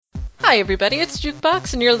Hi everybody, it's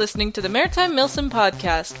Jukebox and you're listening to the Maritime Milsim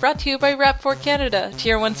Podcast, brought to you by Rap4 Canada,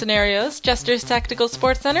 Tier 1 Scenarios, Jester's Tactical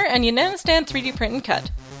Sports Center, and Unanistan 3D Print and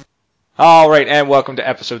Cut. Alright, and welcome to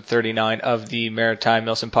episode 39 of the Maritime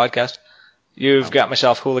Milsim Podcast. You've got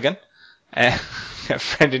myself, Hooligan, and a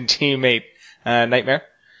friend and teammate, Nightmare.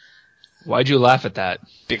 Why'd you laugh at that?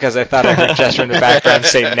 Because I thought I heard Jester in the background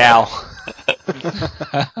say now.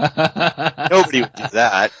 Nobody would do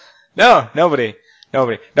that. No, nobody. No,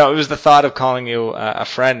 it was the thought of calling you a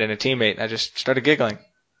friend and a teammate. I just started giggling.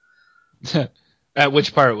 At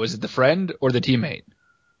which part? Was it the friend or the teammate?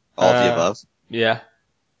 All of the above. Yeah.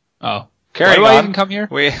 Oh. Carrying Why do on. I even come here?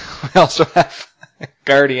 We also have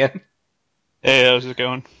Guardian. Hey, how's it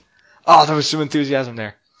going? Oh, there was some enthusiasm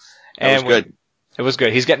there. That was good. It was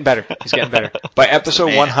good. He's getting better. By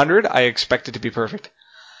episode 100, I expect it to be perfect.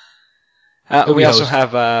 We also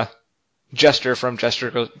have Jester from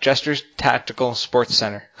Jester's Tactical Sports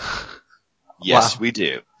Center. Yes, Wow. we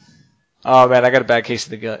do. Oh man, I got a bad case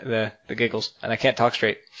of the giggles, and I can't talk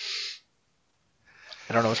straight.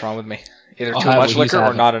 I don't know what's wrong with me. Either too much liquor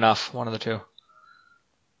or not enough. One of the two.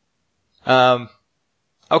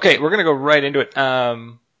 Okay, we're gonna go right into it.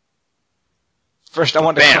 First, I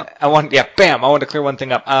want to clear one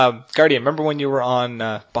thing up. Guardian, remember when you were on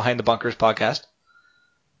Behind the Bunkers podcast?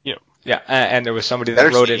 Yep. Yeah, and there was somebody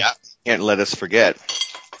that wrote in. Yeah, can't let us forget.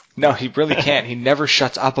 No, he really can't. He never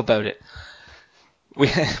shuts up about it.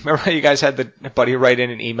 Remember how you guys had the buddy write in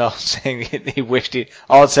an email saying he wished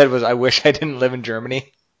all it said was, "I wish I didn't live in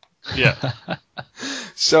Germany." Yeah.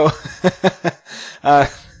 So,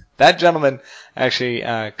 that gentleman actually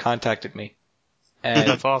contacted me. And,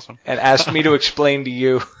 That's awesome. And asked me to explain to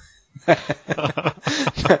you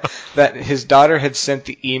that his daughter had sent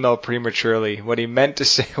the email prematurely. What he meant to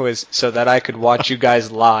say was so that I could watch you guys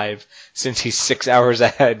live, since he's 6 hours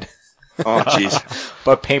ahead. Oh, jeez.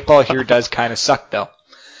 But paintball here does kind of suck, though.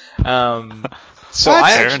 So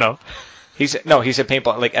Fair enough. He said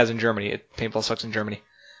paintball, like as in Germany. Paintball sucks in Germany.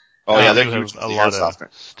 Oh, yeah, They they're have huge. a lot of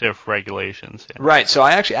stiff regulations. Yeah. Right, so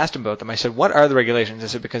I actually asked him about them. I said, what are the regulations? I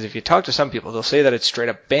said, because if you talk to some people, they'll say that it's straight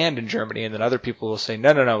up banned in Germany, and then other people will say,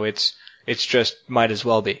 no, it's just might as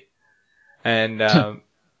well be. And,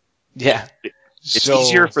 yeah. It's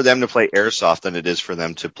easier for them to play airsoft than it is for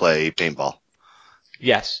them to play paintball.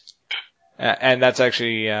 Yes. And that's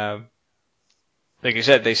actually, like you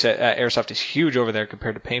said, they said airsoft is huge over there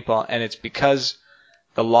compared to paintball, and it's because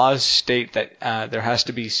the laws state that there has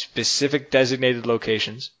to be specific designated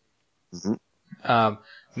locations. Mm-hmm.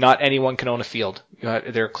 Not anyone can own a field.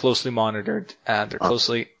 They're closely monitored. They're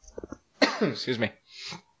closely... Excuse me.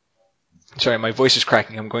 Sorry, my voice is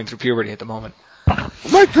cracking. I'm going through puberty at the moment.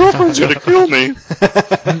 My girlfriend's going to kill me.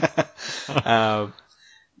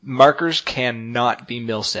 Markers cannot be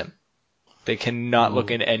milsim. They cannot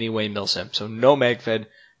look in any way milsim. So no magfed,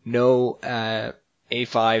 no...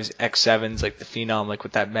 A5s, X7s, like the Phenom, like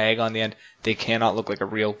with that mag on the end, they cannot look like a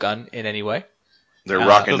real gun in any way. They're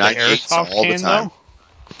rocking so 98s all the time.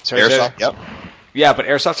 Sorry, Airsoft, yep. Yeah, but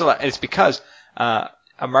airsoft's a lot. It's because a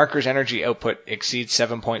marker's energy output exceeds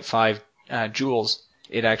 7.5 joules.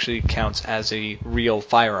 It actually counts as a real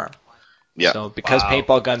firearm. Yeah. So because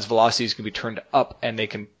paintball guns' velocities can be turned up and they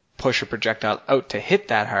can push a projectile out to hit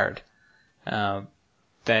that hard, then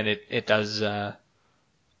it does...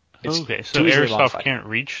 okay, so airsoft can't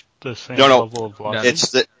reach the same No. level of velocity?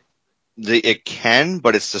 It's it can,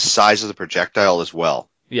 but it's the size of the projectile as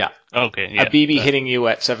well. Yeah. Okay, yeah. A BB hitting you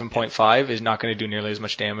at 7.5 is not going to do nearly as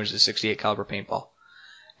much damage as 68 caliber paintball.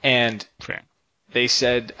 And Fair. they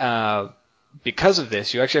said because of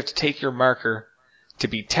this, you actually have to take your marker to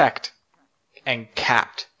be teched and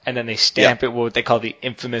capped, and then they stamp it with what they call the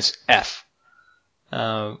infamous F.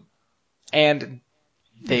 And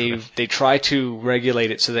they try to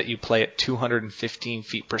regulate it so that you play at 215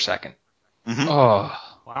 feet per second. Mm-hmm. Oh,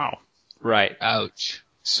 Wow. Right. ouch.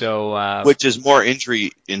 So Which is more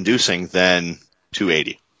injury-inducing than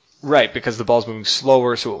 280. right, because the ball's moving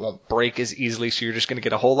slower, so it won't break as easily. So you're just going to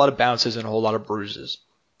get a whole lot of bounces and a whole lot of bruises.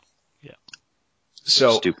 Yeah.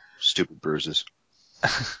 So Stupid bruises.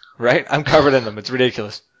 right, I'm covered in them. It's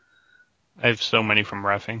ridiculous. I have so many from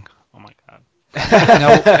reffing. Oh my god.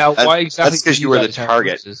 Now, why exactly? That's because do you were the guys have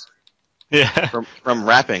target. bruises? Yeah. From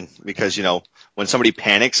rapping, because, when somebody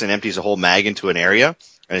panics and empties a whole mag into an area,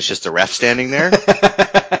 and it's just a ref standing there.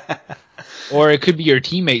 Or it could be your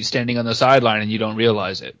teammate standing on the sideline and you don't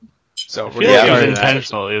realize it. So I we're feel gonna like it start was that.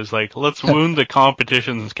 intentional. It was like, let's wound the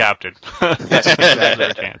competition's captain. That's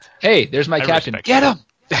a chance. Hey, there's my I captain. respect Get him!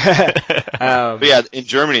 But yeah, in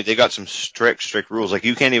Germany, they got some strict rules. Like,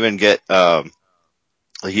 you can't even get, you have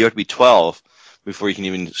to be 12 before you can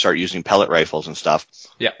even start using pellet rifles and stuff.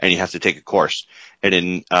 Yeah. And you have to take a course. And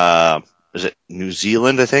in, is it New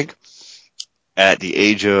Zealand, I think? At the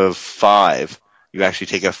age of 5, you actually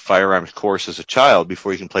take a firearms course as a child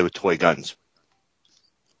before you can play with toy guns.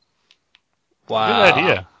 Wow. Good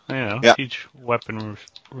idea. Yeah. Teach weapon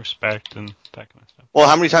respect and that kind of stuff. Well,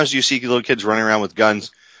 how many times do you see little kids running around with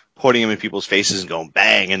guns, pointing them in people's faces and going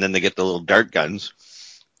bang, and then they get the little dart guns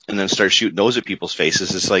and then start shooting those at people's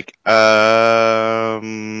faces? It's like, Yeah,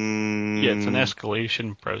 it's an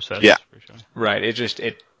escalation process. Yeah. For sure. Right.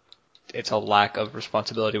 It's a lack of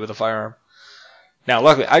responsibility with a firearm. Now,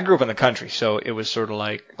 luckily, I grew up in the country, so it was sort of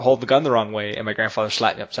like hold the gun the wrong way, and my grandfather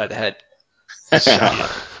slapped me upside the head. So,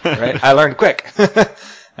 right? I learned quick.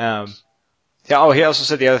 Yeah. Oh, he also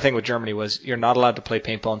said the other thing with Germany was you're not allowed to play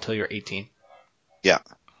paintball until you're 18. Oh,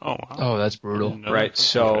 wow. Oh, that's brutal. No, Right. that's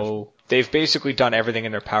So they've basically done everything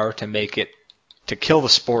in their power to kill the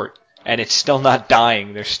sport, and it's still not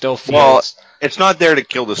dying. There's still fields. Well, it's not there to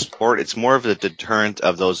kill the sport. It's more of a deterrent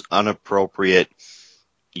of those inappropriate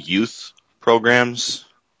youth programs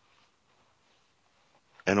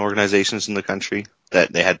and organizations in the country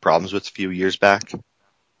that they had problems with a few years back.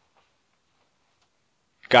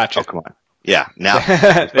 Gotcha. Oh, come on. Yeah, now.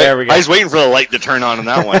 There we go. I was waiting for the light to turn on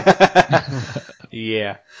that one without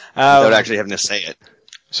Yeah. actually having to say it.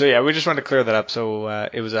 So yeah, we just wanted to clear that up. So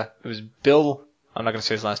it was Bill. I'm not going to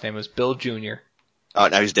say his last name. It was Bill Jr. Oh,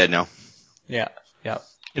 now he's dead now. Yeah. Yeah.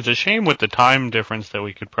 It's a shame with the time difference that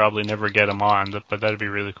we could probably never get him on, but that'd be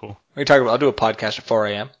really cool. What are you talking about? I'll do a podcast at 4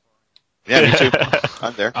 a.m. Yeah, me too.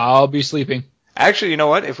 I'm there. I'll be sleeping. Actually, you know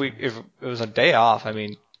what? If it was a day off,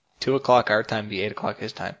 2 o'clock our time, be 8 o'clock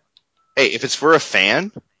his time. Hey, if it's for a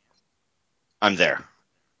fan, I'm there.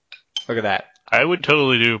 Look at that. I would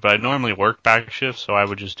totally do, but I normally work back shifts, so I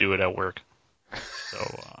would just do it at work. So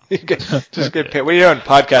You just get paid. What are you doing?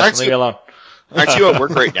 Podcast. Leave me alone. Aren't you at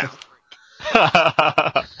work right now?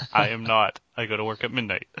 I am not. I go to work at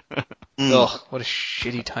midnight. Ugh, what a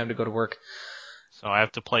shitty time to go to work. So I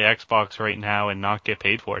have to play Xbox right now and not get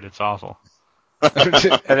paid for it. It's awful. And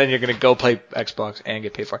then you're going to go play Xbox and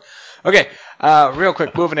get paid for it. Okay, real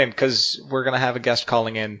quick, moving in, because we're going to have a guest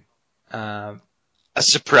calling in. A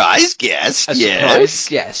surprise guest, A yes. surprise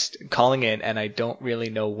guest calling in, and I don't really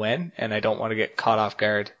know when, and I don't want to get caught off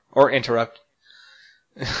guard or interrupt.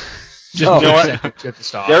 Just Oh, you know what? At the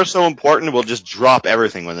stop. They're so important, we'll just drop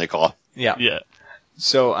everything when they call. Yeah. Yeah.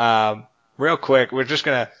 So, real quick, we're just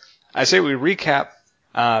going to, I say we recap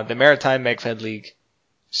the Maritime MegFed League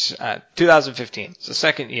 2015. It's the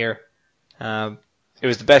second year. It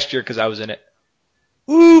was the best year because I was in it.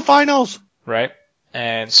 Woo, finals! Right?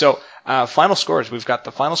 And so, final scores. We've got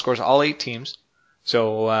the final scores, all 8 teams.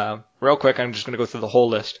 So, real quick, I'm just going to go through the whole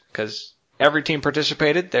list because every team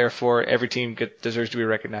participated, therefore every team deserves to be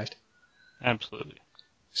recognized. Absolutely.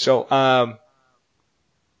 So,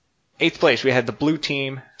 8th place, we had the blue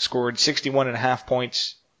team scored 61.5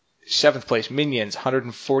 points. 7th place, Minions,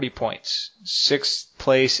 140 points. 6th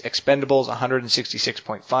place, Expendables,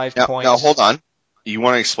 166.5 points. Now, hold on. You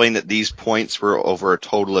want to explain that these points were over a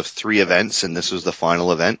total of 3 events, and this was the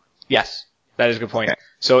final event? Yes, that is a good point. Okay.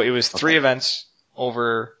 So it was 3 events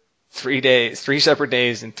over 3 days, 3 separate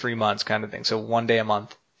days in 3 months kind of thing. So 1 day a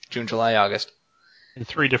month, June, July, August, In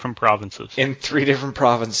 3 different provinces. in 3 different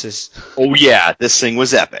provinces. Oh yeah, this thing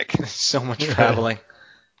was epic. So much traveling.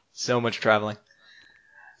 So much traveling.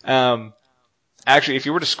 Actually, if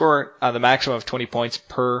you were to score the maximum of 20 points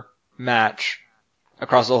per match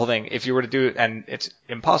across the whole thing, if you were to do it, and it's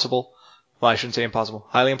impossible, well, I shouldn't say impossible,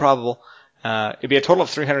 highly improbable, it'd be a total of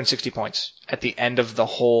 360 points at the end of the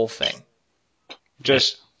whole thing.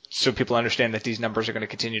 Just so people understand that these numbers are going to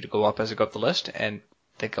continue to go up as they go up the list, and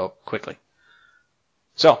they go up quickly.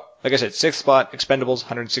 So, like I said, 6th spot, Expendables,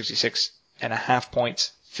 166.5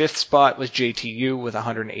 points. 5th spot was JTU with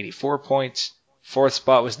 184 points. 4th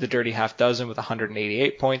spot was the Dirty Half Dozen with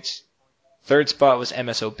 188 points. 3rd spot was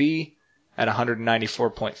MSOB at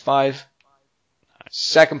 194.5.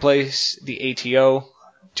 2nd place, the ATO,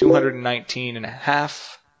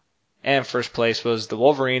 219.5. And 1st place was the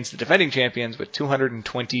Wolverines, the defending champions, with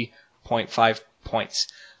 220.5 points.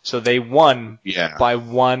 So they won by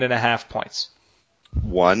 1.5 points.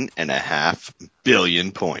 1.5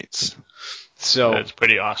 billion points. So That's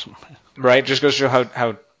pretty awesome. right, just goes to show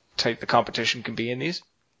how tight the competition can be in these.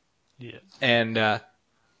 Yeah. And it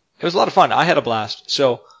was a lot of fun. I had a blast.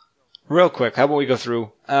 So, real quick, how about we go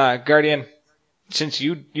through Guardian? Since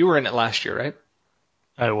you were in it last year, right?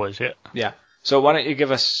 I was, yeah. Yeah. So why don't you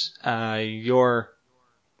give us your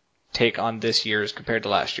take on this year's compared to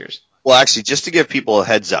last year's? Well, actually, just to give people a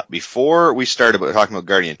heads up, before we started talking about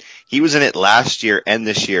Guardian, he was in it last year and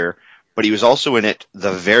this year, but he was also in it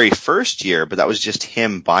the very first year, but that was just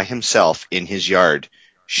him by himself in his yard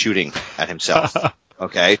shooting at himself.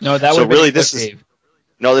 Okay? No, that so would really be this is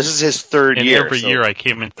No, this is his third And year. every year I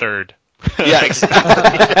came in third. Yeah, exactly.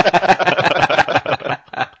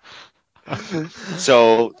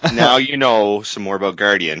 So now you know some more about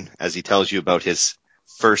Guardian as he tells you about his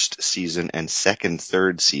first season and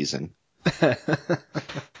third season.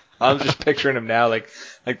 I'm just picturing him now, like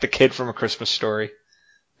the kid from A Christmas Story.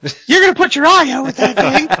 You're gonna put your eye out with that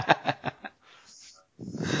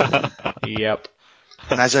thing. Yep.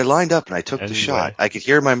 And as I lined up and I took the Anyway. shot, I could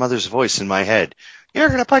hear my mother's voice in my head. You're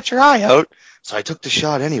gonna put your eye out. So I took the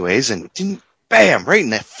shot anyways and bam, right in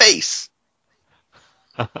the face.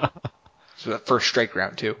 So that first strike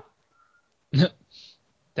round too. That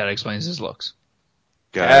explains his looks.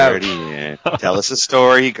 Guardian. Tell us a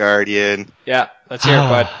story, Guardian. Yeah, let's hear it,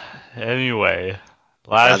 bud. Anyway,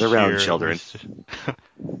 last Gather round, year children.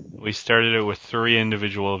 we started it with 3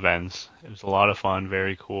 individual events. It was a lot of fun,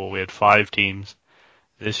 very cool. We had 5 teams.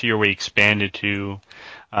 This year we expanded to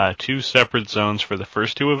 2 separate zones for the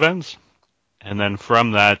first 2 events. And then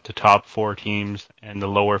from that, the top 4 teams and the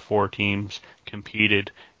lower 4 teams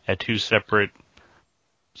competed at 2 separate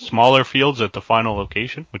smaller fields at the final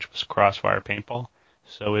location, which was Crossfire Paintball.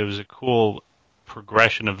 So it was a cool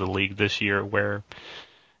progression of the league this year where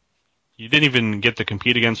you didn't even get to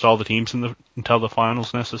compete against all the teams until the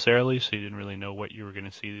finals necessarily, so you didn't really know what you were going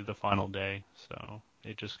to see the final day. So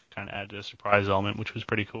it just kind of added a surprise element, which was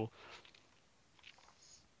pretty cool.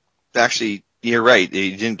 Actually, you're right.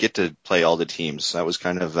 You didn't get to play all the teams. That was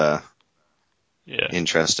kind of Yeah.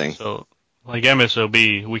 interesting. So, like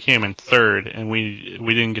MSOB, we came in third, and we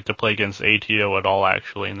didn't get to play against ATO at all,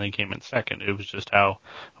 actually, and they came in second. It was just how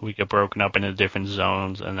we got broken up into different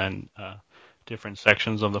zones and then different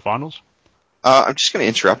sections of the finals. I'm just going to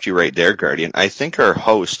interrupt you right there, Guardian. I think our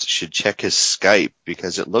host should check his Skype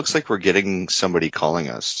because it looks like we're getting somebody calling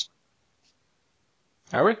us.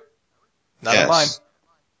 Are we? Not Yes. on mine.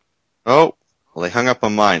 Oh, well, they hung up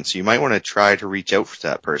on mine, so you might want to try to reach out for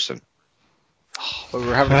that person. But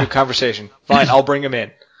we're having a good conversation. Fine, I'll bring him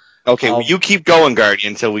in. Okay, well, I'll- you keep going,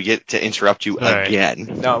 Guardian, until we get to interrupt you All right. again.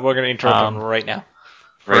 No, we're going to interrupt him right now.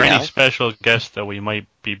 For Right any now? special guests that we might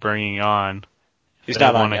be bringing on, He's they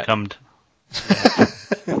not on want to yet. come.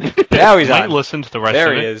 Now he's Might on. listen to the rest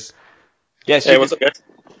There of he it. is. Yes. Hey, what's up, guys?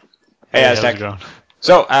 Hey, How's Aztec. it going?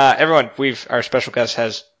 So, everyone, our special guest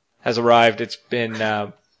has arrived. It's been,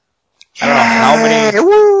 I don't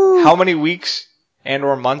know how many weeks and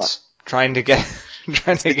or months trying to get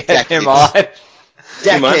him on.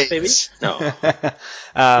 Months, maybe?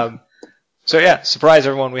 No. So yeah, surprise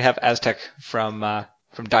everyone, we have Aztec from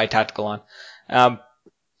Die Tactical on.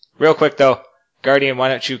 Real quick though, Guardian, why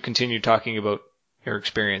don't you continue talking about your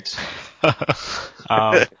experience?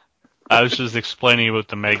 I was just explaining about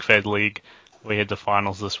the MegFed League. We had the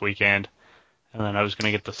finals this weekend, and then I was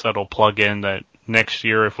going to get the subtle plug in that next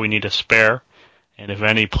year, if we need a spare, and if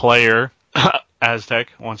any player, Aztec,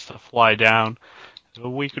 wants to fly down,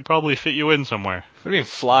 we could probably fit you in somewhere. What do you mean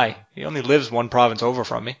fly? He only lives one province over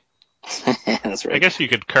from me. That's I right. guess you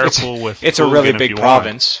could carpool with. It's a really Hogan if big you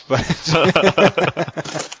province, but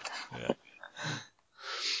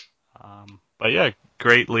But yeah,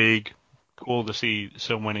 great league. Cool to see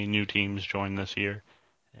so many new teams join this year.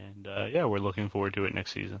 And yeah, we're looking forward to it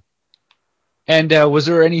next season. And was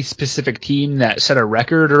there any specific team that set a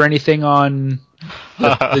record or anything on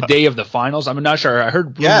the day of the finals? I'm not sure. I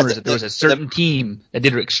heard rumors that there was a certain team that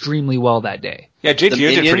did extremely well that day. yeah, JTO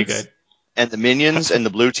did pretty Minions? good. And the Minions and the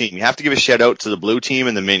Blue Team. You have to give a shout out to the Blue Team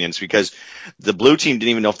and the Minions because the Blue Team didn't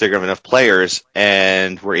even know if they were going to have enough players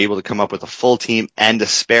and were able to come up with a full team and a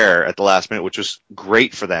spare at the last minute, which was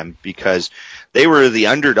great for them because they were the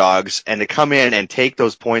underdogs, and to come in and take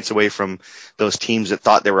those points away from those teams that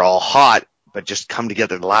thought they were all hot but just come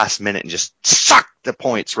together at the last minute and just suck the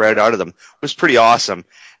points right out of them was pretty awesome.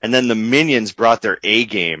 And then the Minions brought their A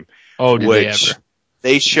game. Oh, did they Which ever?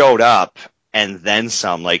 they showed up and then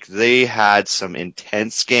some. Like, they had some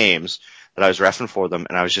intense games that I was reffing for them,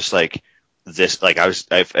 and I was just like, this, like,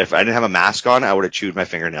 if I didn't have a mask on, I would have chewed my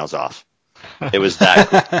fingernails off. It was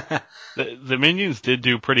that. The Minions did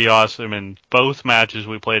do pretty awesome in both matches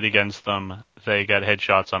we played against them. They got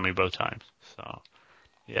headshots on me both times. So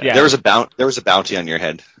yeah. There was a bounty on your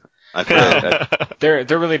head. I forgot. There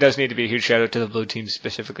really does need to be a huge shout out to the blue team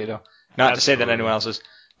specifically, though. Not to say that Absolutely. anyone else's,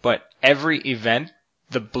 but every event,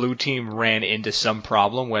 the blue team ran into some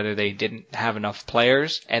problem, whether they didn't have enough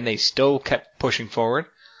players and they still kept pushing forward,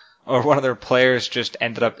 or one of their players just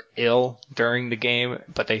ended up ill during the game,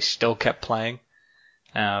 but they still kept playing.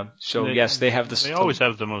 So yes, they have They always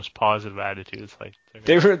have the most positive attitudes. Like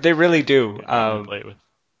they really do. Play with.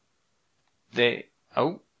 Hey,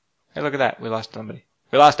 look at that. We lost somebody.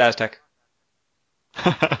 We lost Aztec.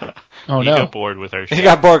 Oh, he no. got bored with our show. He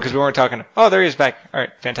got bored because we weren't talking. Oh, there he is back. All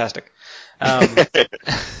right, fantastic.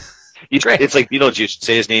 It's like Beetlejuice.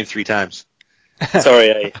 Say his name 3 times.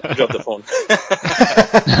 Sorry, I dropped the phone.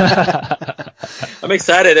 I'm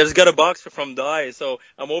excited. I just got a box from Dye, so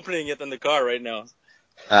I'm opening it in the car right now.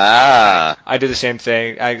 I did the same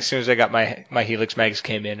thing. As soon as I got my Helix mags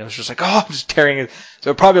came in, I was just like, I'm just tearing it.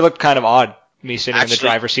 So it probably looked kind of odd, me sitting in the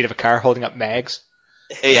driver's seat of a car holding up mags.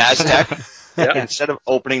 Hey, Aztec, instead of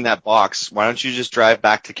opening that box, why don't you just drive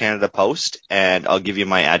back to Canada Post, and I'll give you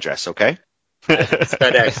my address, okay? It's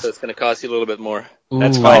FedEx, so it's going to cost you a little bit more.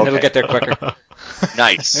 That's fine. okay. It'll get there quicker.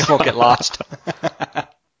 Nice. It won't get lost.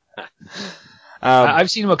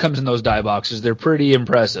 I've seen what comes in those dye boxes. They're pretty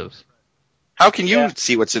impressive. How can you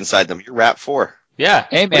see what's inside them? You're Rap 4. Yeah.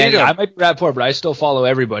 Hey, What are you man, doing? I might be Rap 4, but I still follow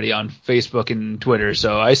everybody on Facebook and Twitter,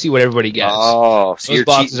 so I see what everybody gets. Oh, so Those you're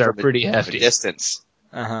boxes cheating are from a- pretty from a hefty. distance.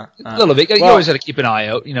 A little bit. You Well- always got to keep an eye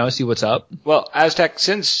out, see what's up. Well, Aztec,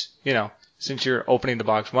 since you're opening the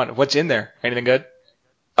box, what's in there? Anything good?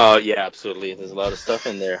 Oh, yeah, absolutely. There's a lot of stuff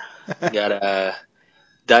in there. I got a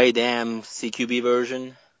Diadem CQB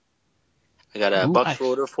version. I got a Bucks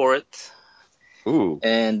rotor for it. Ooh.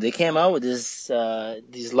 And they came out with these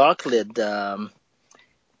lock lid.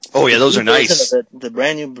 Oh, yeah, those are blue version nice. of it, the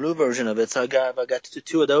brand new blue version of it. So I got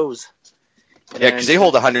two of those. Yeah, because they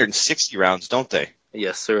hold 160 rounds, don't they?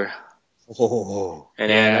 Yes, sir. Oh. And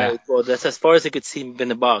Yeah. well, that's as far as I could see in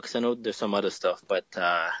the box. I know there's some other stuff, but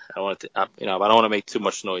I don't want to, I don't want to make too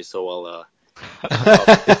much noise, so I'll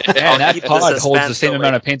Man, that keep the pod holds the suspense same going.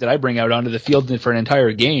 amount of paint that I bring out onto the field for an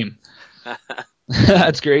entire game.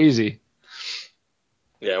 That's crazy.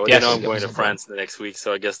 Yeah, well, Yes. they know I'm going to France the next week,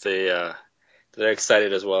 so I guess they're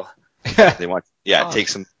excited as well. They want, take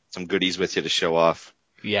some goodies with you to show off.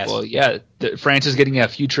 Yes. Well, yeah, France is getting a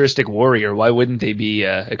futuristic warrior. Why wouldn't they be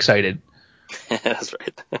excited? That's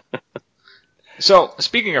right. So,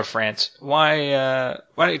 speaking of France, why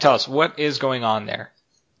don't you tell us what is going on there?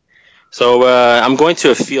 So I'm going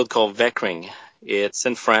to a field called Vecring. It's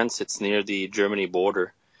in France. It's near the Germany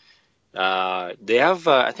border. They have,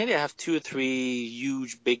 I think they have 2 or 3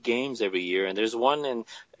 huge big games every year, and there's one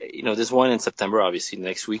in September, obviously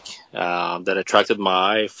next week, that attracted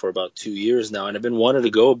my eye for about 2 years now, and I've been wanting to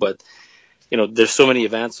go, but there's so many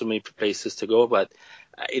events, so many places to go, but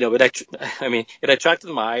it attracted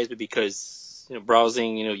my eyes because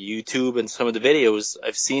browsing YouTube and some of the videos,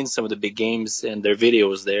 I've seen some of the big games and their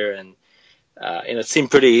videos there, and it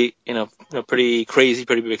seemed pretty, pretty crazy,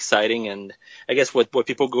 pretty exciting. And I guess what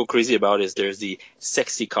people go crazy about is there's the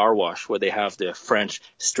sexy car wash where they have the French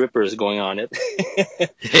strippers going on it.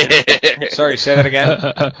 Sorry, say that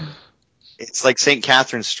again. It's like St.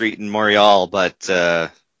 Catherine Street in Montreal, but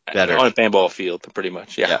better. On a paintball field, pretty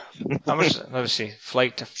much. Yeah. How much? Let me see.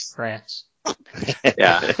 Flight to France.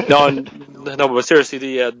 Yeah. No, but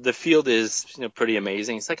seriously, the field is pretty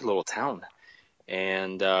amazing. It's like a little town.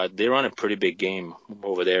 And they run a pretty big game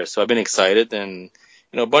over there. So I've been excited, and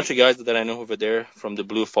a bunch of guys that I know over there from the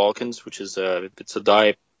Blue Falcons, which is it's a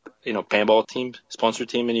Dye paintball team, sponsor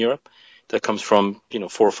team in Europe that comes from 4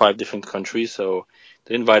 or 5 different countries. So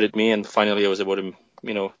they invited me, and finally I was able to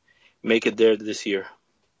make it there this year.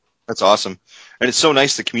 That's awesome. And it's so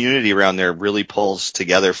nice the community around there really pulls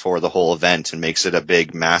together for the whole event and makes it a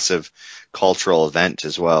big, massive cultural event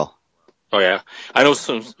as well. Oh yeah, I know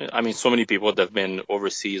so many people that have been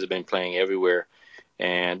overseas, have been playing everywhere,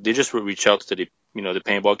 and they just reach out to the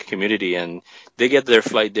paintball community, and they get their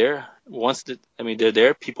flight there. Once they're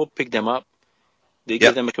there, people pick them up, they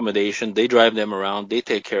give them accommodation, they drive them around, they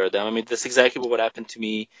take care of them. I mean, that's exactly what happened to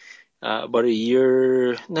me about 2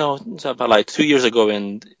 years ago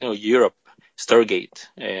in Europe, Stargate,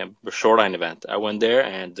 a shoreline event. I went there,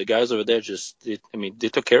 and the guys over there they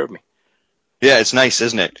took care of me. Yeah, it's nice,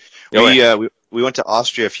 isn't it? Oh, We went to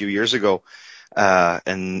Austria a few years ago,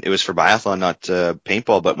 and it was for biathlon, not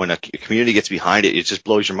paintball. But when a community gets behind it, it just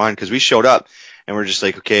blows your mind, because we showed up and we're just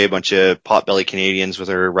like, okay, a bunch of potbelly Canadians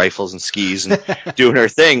with our rifles and skis and doing our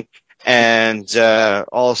thing. And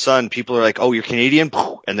all of a sudden, people are like, "Oh, you're Canadian,"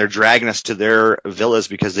 and they're dragging us to their villas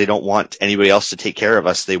because they don't want anybody else to take care of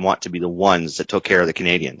us. They want to be the ones that took care of the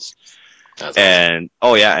Canadians. That's and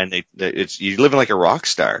you're living like a rock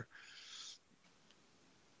star.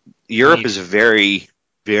 Europe is very,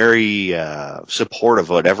 very supportive of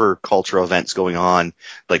whatever cultural events going on,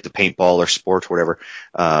 like the paintball or sport or whatever.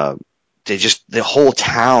 the whole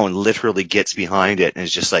town literally gets behind it and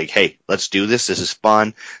is just like, hey, let's do this. This is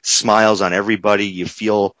fun. Smiles on everybody. You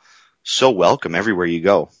feel so welcome everywhere you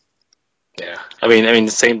go. Yeah, I mean,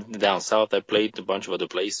 the same down south. I played a bunch of other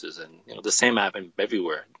places, and the same happened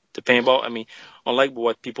everywhere. The paintball. I mean, unlike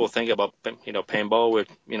what people think about paintball with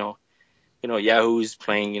yahoos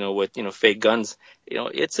playing with fake guns.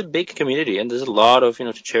 It's a big community, and there's a lot of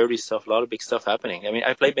charity stuff, a lot of big stuff happening. I mean,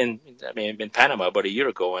 I played in Panama about a year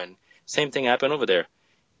ago, and same thing happened over there.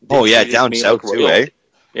 Down south too, eh?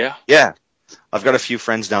 Yeah. Yeah. I've got a few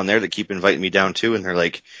friends down there that keep inviting me down too, and they're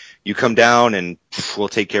like, you come down and we'll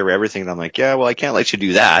take care of everything. And I'm like, yeah, well, I can't let you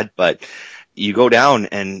do that, but you go down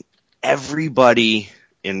and everybody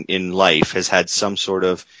in life has had some sort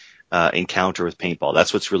of encounter with paintball.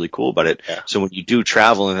 That's what's really cool about it. Yeah. So when you do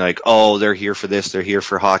travel and they're like, oh, they're here for this, they're here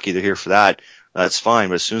for hockey, they're here for that, that's fine.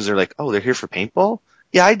 But as soon as they're like, oh, they're here for paintball?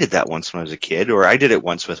 Yeah, I did that once when I was a kid, or I did it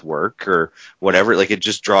once with work or whatever. Like, it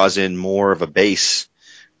just draws in more of a base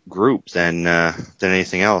group than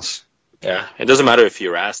anything else. Yeah, it doesn't matter if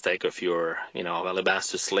you're Aztec, or if you're,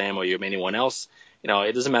 Alabaster Slam, or you're anyone else. It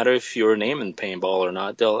doesn't matter if you're named in paintball or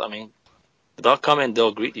not. They'll come and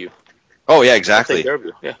they'll greet you. Oh yeah, exactly. They'll take care of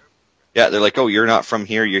you. Yeah. Yeah, they're like, oh, you're not from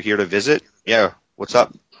here, you're here to visit? Yeah, what's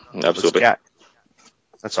up? Absolutely.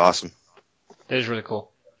 That's awesome. It is really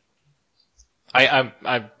cool. I'm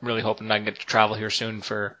really hoping I can get to travel here soon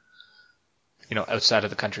for, outside of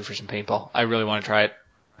the country for some paintball. I really want to try it.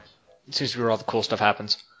 It seems to be where all the cool stuff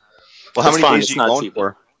happens. Well, how many days are you going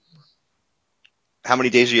for? How many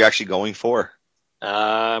days are you actually going for?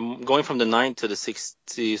 I'm going from the 9th to the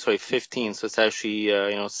 15th, so it's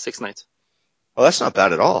actually, 6 nights. Well, that's not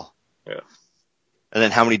bad at all. Yeah. And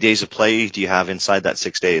then how many days of play do you have inside that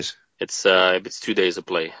 6 days? It's 2 days of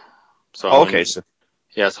play. So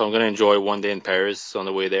so I'm going to enjoy one day in Paris on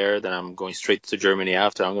the way there. Then I'm going straight to Germany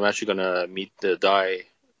after. I'm actually going to meet the DAI,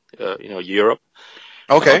 Europe.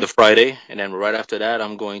 Okay. On the Friday, and then right after that,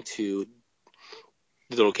 I'm going to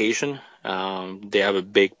the location. They have a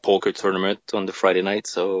big poker tournament on the Friday night,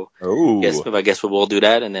 so I guess we will do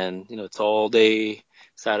that, and then it's all day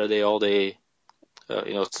Saturday, all day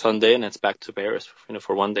Sunday, and it's back to Paris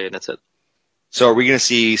for one day, and that's it. So are we going to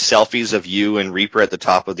see selfies of you and Reaper at the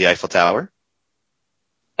top of the Eiffel Tower?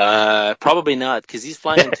 Probably not, because he's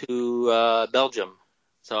flying to Belgium.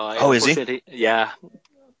 So is he? Yeah.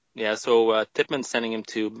 Yeah, so Tippmann's sending him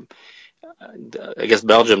to, I guess,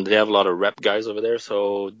 Belgium. They have a lot of rep guys over there,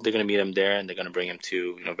 so they're going to meet him there, and they're going to bring him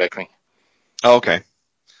to Veckring. Oh, okay.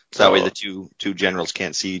 So that way the two generals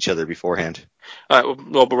can't see each other beforehand. Well,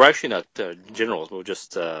 but we're actually not generals. We're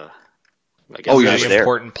just, I guess. Oh, you're just there.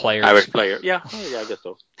 Important players. Average player. Yeah, I guess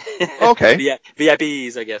so. Okay.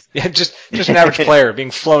 VIPs, I guess. Yeah, just an average player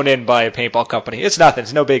being flown in by a paintball company. It's nothing.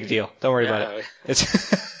 It's no big deal. Don't worry about it.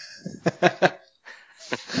 It's.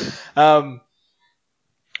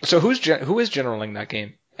 So who is generaling that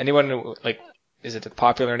game? Anyone, is it a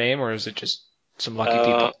popular name, or is it just some lucky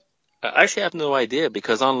people? I actually have no idea,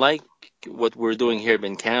 because unlike what we're doing here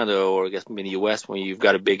in Canada, or I guess in the US, when you've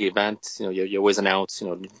got a big event, you always announce,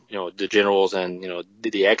 the generals and,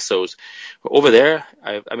 the exos. Over there,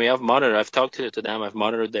 I've talked to them, I've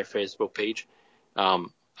monitored their Facebook page. I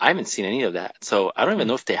haven't seen any of that. So I don't even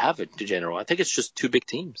know if they have the general. I think it's just two big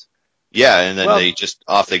teams. Yeah, and then they just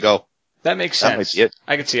off they go. That makes sense. That might be it.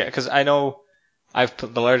 I can see it, because I know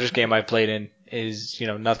the largest game I've played in is,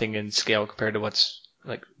 nothing in scale compared to what's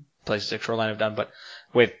places like Shoreline have done, but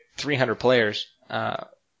with 300 players, there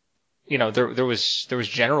was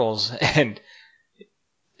generals, and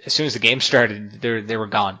as soon as the game started, they were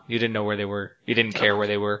gone. You didn't know where they were. You didn't care where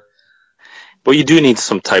they were. But you do need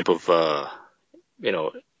some type of, I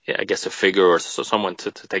guess a figure or someone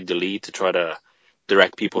to take the lead to try to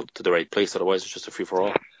direct people to the right place. Otherwise, it's just a free for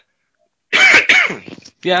all.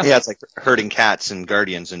 Yeah, it's like herding cats and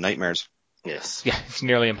guardians and nightmares. Yes. Yeah, it's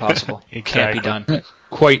nearly impossible. It can't be done.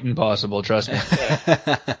 Quite impossible, trust me.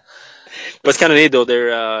 But it's kind of neat though.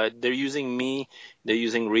 They're using me. They're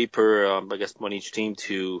using Reaper. I guess on each team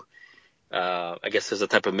to. I guess there's a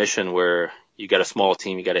type of mission where you got a small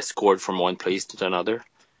team. You got escorted from one place to another.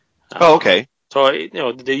 Okay. So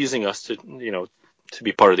they're using us to to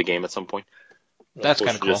be part of the game at some point. That's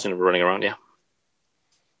kind of cool. Just running around, yeah.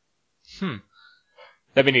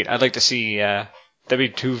 That'd be neat. I'd like to see. That'd be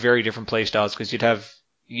two very different play styles, because you'd have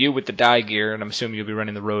you with the DAI gear, and I'm assuming you'll be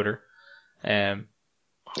running the rotor. As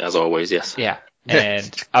always, yes. Yeah. And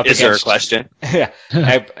up Is against, there a question?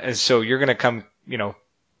 Yeah. So you're gonna come,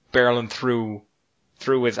 barreling through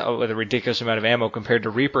with a ridiculous amount of ammo compared to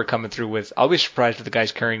Reaper coming through with. I'll be surprised if the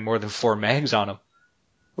guy's carrying more than 4 mags on him.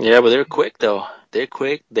 Yeah, but they're quick though. They're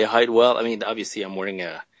quick. They hide well. I mean, obviously, I'm wearing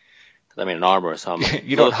a an armor. So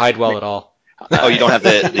You don't hide well at all. Oh, you don't have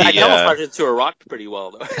the I camouflage into a rock pretty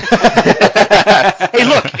well, though. Hey,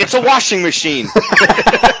 look, it's a washing machine.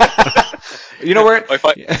 You know where?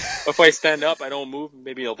 If I stand up, I don't move.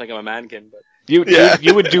 Maybe they'll think I'm a mannequin. But you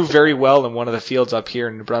would do very well in one of the fields up here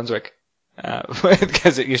in New Brunswick,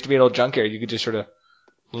 because it used to be an old junkyard. You could just sort of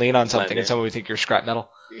lean on something, and someone would think you're scrap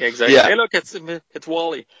metal. Yeah, exactly. Yeah. Hey, look, it's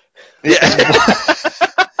Wally.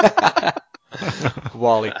 Yeah.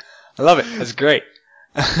 Wally, I love it. That's great.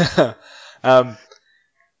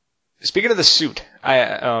 Speaking of the suit,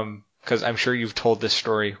 because I'm sure you've told this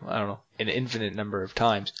story, I don't know, an infinite number of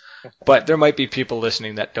times, but there might be people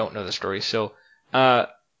listening that don't know the story. So, how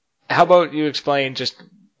about you explain just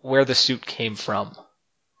where the suit came from?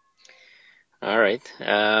 All right.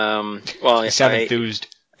 Well, You sound enthused.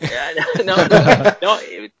 No.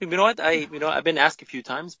 You know what? I've been asked a few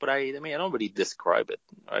times, but I don't really describe it.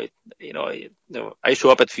 Right? I show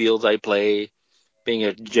up at fields, I play. Being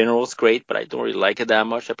a general is great, but I don't really like it that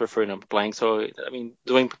much. I prefer playing. So,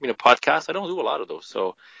 doing podcasts, I don't do a lot of those.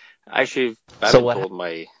 So, actually, I haven't told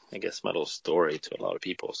my little story to a lot of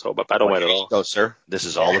people. So, but I don't mind at all. Oh, sir, this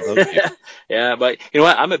is all about you. Yeah, but you know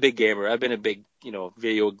what? I'm a big gamer. I've been a big,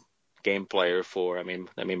 video game player for, a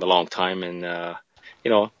long time. And, I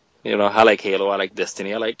like Halo. I like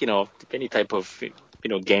Destiny. I like, any type of,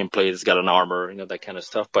 gameplay that's got an armor, that kind of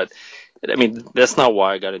stuff. But, that's not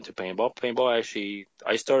why I got into paintball. Paintball, actually,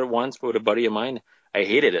 I started once with a buddy of mine. I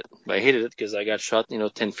hated it. Because I got shot,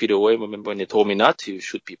 10 feet away when they told me not to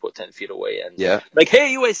shoot people 10 feet away. And yeah, like,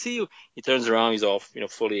 hey, I see you. He turns around. He's all,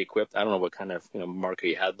 fully equipped. I don't know what kind of, marker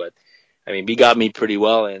he had, but he got me pretty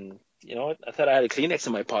well. And, I thought I had a Kleenex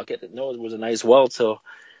in my pocket. No, it was a nice weld. So,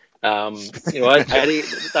 I didn't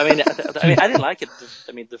like it.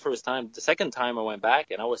 The first time. The second time I went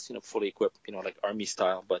back and I was, fully equipped, like army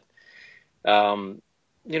style. But, I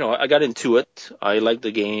got into it. I liked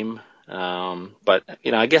the game. But,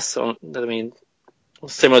 I guess,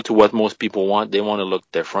 similar to what most people want, they want to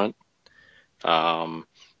look different. So,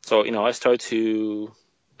 I started to,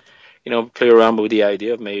 play around with the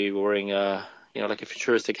idea of maybe wearing, like a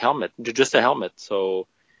futuristic helmet, just a helmet. So,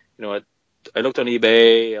 I looked on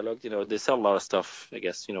eBay. I looked, they sell a lot of stuff, I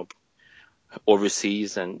guess,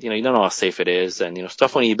 overseas, and, you don't know how safe it is. And,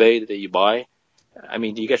 stuff on eBay that you buy,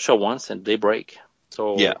 you get shot once and they break.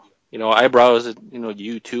 So, yeah. I browsed,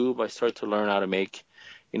 YouTube. I started to learn how to make,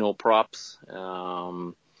 props.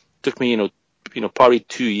 Took me, probably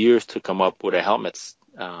 2 years to come up with a helmet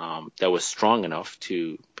that was strong enough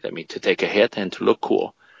to take a hit and to look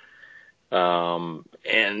cool. And,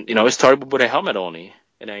 I started with a helmet only.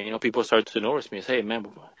 And then, people started to notice me and say, hey, man,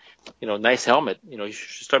 nice helmet. You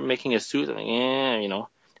should start making a suit. I'm like, yeah,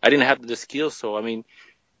 I didn't have the skills. So,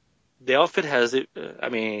 the outfit has,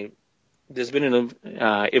 there's been an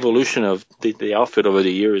evolution of the outfit over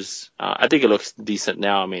the years. I think it looks decent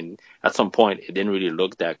now. At some point, it didn't really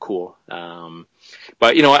look that cool. But,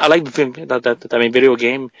 I like the video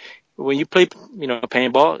game. When you play,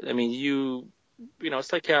 paintball,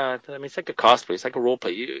 it's like it's like a cosplay. It's like a role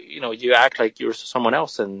play. You act like you're someone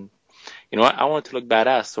else. And, I wanted to look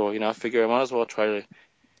badass. So, I figure I might as well try to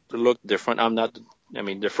look different. I'm not,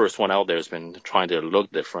 the first one out there has been trying to look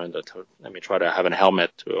different. Try to have a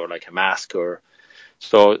helmet or like a mask or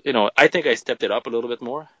so. I think I stepped it up a little bit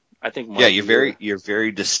more. I think. You're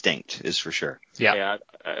very distinct, is for sure. Yeah.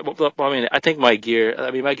 I think my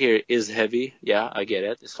gear. My gear is heavy. Yeah, I get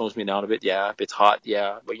it. It slows me down a bit. Yeah, it's hot.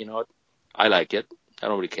 Yeah, but you know what? I like it. I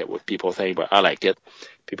don't really care what people think, but I like it.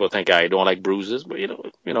 People think I don't like bruises, but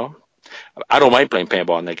I don't mind playing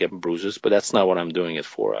paintball and not getting bruises, but that's not what I'm doing it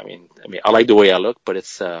for. I like the way I look, but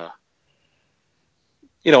it's, not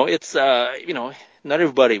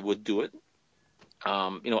everybody would do it. I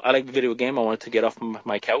like the video game. I wanted to get off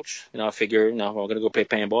my couch. I figure, I'm going to go play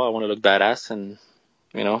paintball. I want to look badass. And,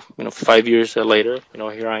 5 years later,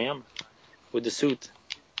 here I am with the suit.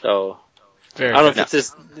 So, I don't know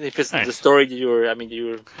if it's nice. The story you're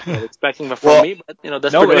expecting from me, but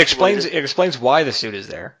that's no. It explains why the suit is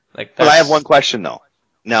there. But I have one question though.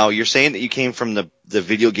 Now you're saying that you came from the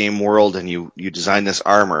video game world and you designed this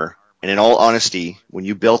armor. And in all honesty, when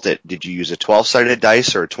you built it, did you use a 12-sided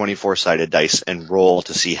dice or a 24-sided dice and roll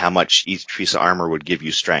to see how much each piece of armor would give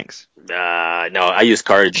you strength? No, I use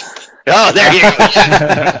cards. Oh, there you go.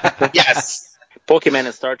 Yes, Pokemon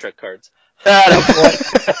and Star Trek cards.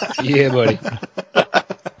 Yeah, buddy.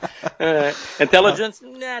 Intelligence?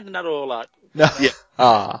 Nah, not a whole lot. No. Yeah.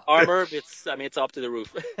 Armor? It's up to the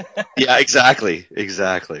roof. Yeah, exactly.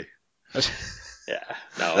 Yeah.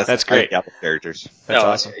 No, that's great. Apple characters. That's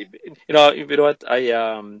awesome. You know what? I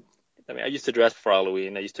used to dress for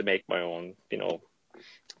Halloween. I used to make my own,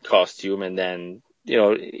 costume, and then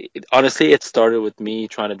honestly, it started with me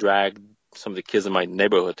trying to drag some of the kids in my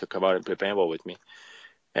neighborhood to come out and play paintball with me,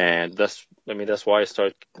 and that's why I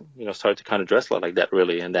started to kind of dress a lot like that,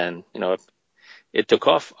 really, and then it took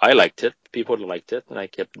off. I liked it, people liked it, and I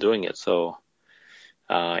kept doing it. So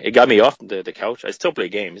it got me off the couch. I still play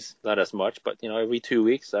games, not as much, but every 2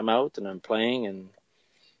 weeks I'm out and I'm playing, and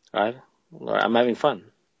I'm having fun.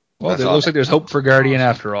 Well, it looks like there's hope for Guardian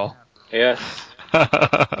after all. Yeah.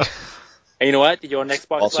 And you know what? Your next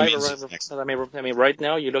Xbox Live, right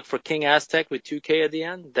now you look for King Aztec with 2K at the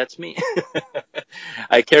end. That's me.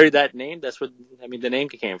 I carry that name. That's what the name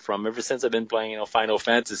came from. Ever since I've been playing, Final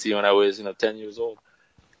Fantasy when I was 10 years old.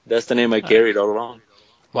 That's the name I carried all along.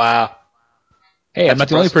 Wow. Hey, I'm not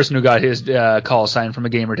the only person who got his call sign from a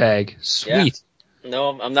gamer tag. Sweet. Yeah.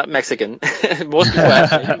 No, I'm not Mexican. Most people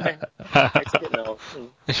ask me, Mexican? No,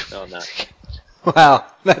 I'm not. Wow,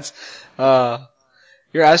 that's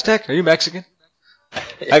you're Aztec? Are you Mexican?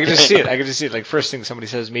 I can just see it. Like first thing somebody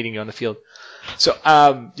says meeting you on the field. So,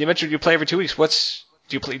 you mentioned you play every 2 weeks.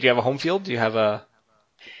 Do you have a home field? Do you have a?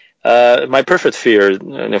 My preferred field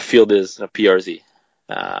is PRZ,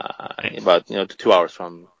 about 2 hours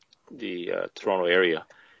from the Toronto area.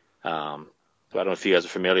 So I don't know if you guys are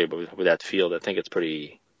familiar with that field. I think it's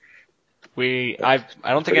pretty. I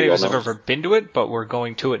don't think any of us have ever been to it, but we're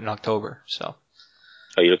going to it in October. So.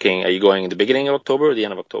 Are you going in the beginning of October or the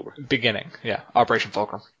end of October? Beginning, yeah. Operation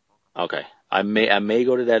Fulcrum. Okay. I may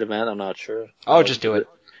go to that event. I'm not sure. Oh, just do it.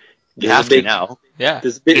 You have to now. Yeah.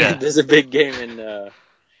 There's a big game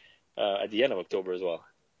at the end of October as well.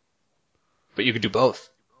 But you could do both.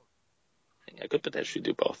 I could potentially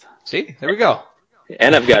do both. See? There we go.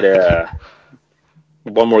 And I've got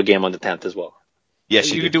one more game on the 10th as well.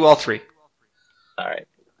 Yes, you could do all three. All right.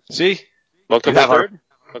 See? October 3rd?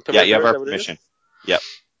 Yeah, you have our permission. Yep.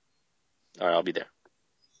 All right, I'll be there.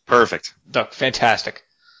 Perfect. Look, fantastic.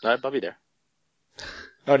 All right, I'll be there.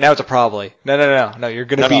 Oh, now it's a probably. No, you're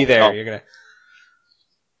going to be there. No. You're going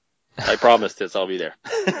to. I promise this, I'll be there.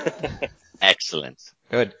 Excellent.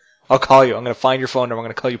 Good. I'll call you. I'm going to find your phone number. I'm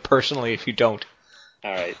going to call you personally if you don't.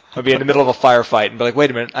 All right. I'll be in the middle of a firefight and be like,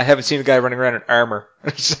 wait a minute, I haven't seen a guy running around in armor.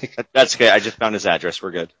 That's okay. I just found his address.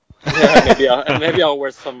 We're good. Yeah, maybe I'll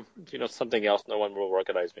wear something else. No one will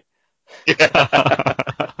recognize me.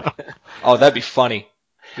 Oh, that'd be funny.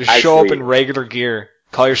 Just show up in regular gear,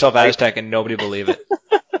 call yourself Aztec, and nobody believe it.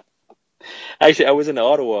 Actually, I was in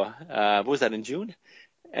Ottawa. What was that, in June?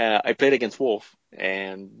 I played against Wolf,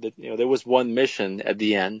 and there was one mission at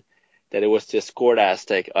the end that it was to escort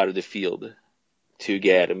Aztec out of the field to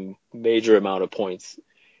get a major amount of points.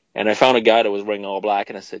 And I found a guy that was wearing all black,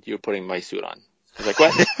 and I said, "You're putting my suit on." I was like,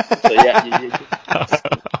 "What?" So yeah.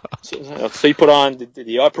 So he put on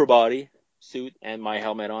the upper body suit and my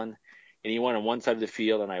helmet on, and he went on one side of the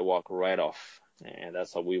field, and I walked right off. And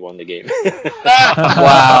that's how we won the game.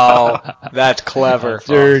 Wow, that's clever.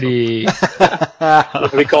 Dirty.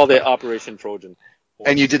 We called it Operation Trojan.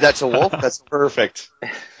 And you did that to Wolf? That's perfect.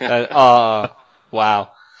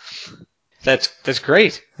 Wow. That's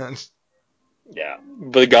great. Yeah,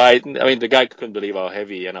 but the guy couldn't believe how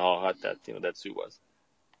heavy and how hot that suit was.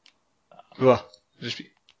 Just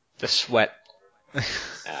the sweat.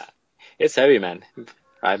 Yeah, it's heavy, man.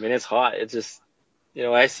 It's hot. It's just,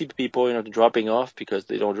 I see people, dropping off because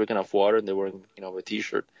they don't drink enough water and they're wearing, a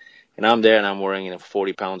t-shirt. And I'm there and I'm wearing,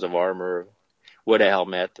 40 pounds of armor with a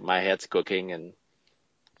helmet. My head's cooking, and,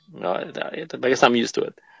 I guess I'm used to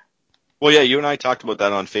it. Well, yeah, you and I talked about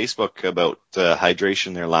that on Facebook about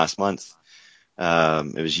hydration there last month.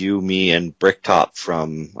 It was you, me, and Bricktop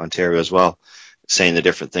from Ontario as well, saying the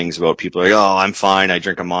different things about people like, oh, I'm fine, I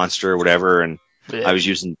drink a Monster or whatever. And yeah. I was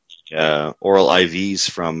using oral IVs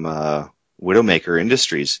from Widowmaker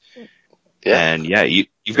Industries. Yeah. And yeah,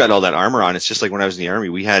 you've got all that armor on. It's just like when I was in the Army,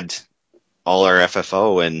 we had all our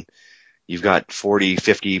FFO, and you've got 40,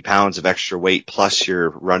 50 pounds of extra weight, plus you're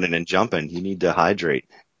running and jumping. You need to hydrate.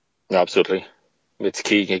 Absolutely. It's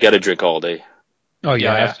key. You got to drink all day. Oh,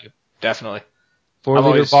 yeah, I have to. Definitely.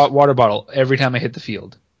 4-liter water bottle every time I hit the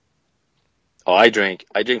field. Oh, I drink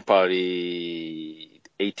probably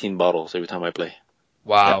 18 bottles every time I play.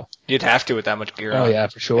 Wow. Yeah. You'd have to with that much gear on. Oh, yeah,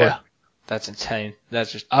 for sure. Yeah. That's insane.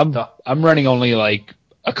 That's just... I'm running only like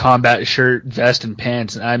a combat shirt, vest, and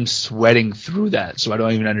pants, and I'm sweating through that, so I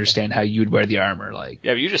don't even understand how you'd wear the armor.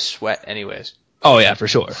 Yeah, but you just sweat anyways. Oh, yeah, for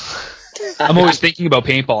sure. I'm always thinking about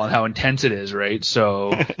paintball and how intense it is, right?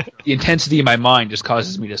 So the intensity in my mind just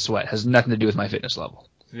causes me to sweat. It has nothing to do with my fitness level.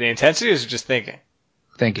 The intensity is just thinking.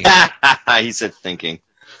 Thinking. He said thinking.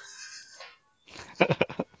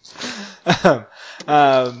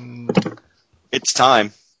 It's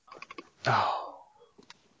time. Oh.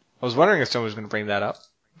 I was wondering if someone was going to bring that up.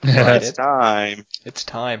 It's time. It's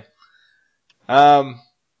time.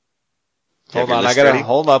 Hold on, I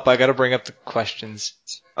gotta bring up the questions.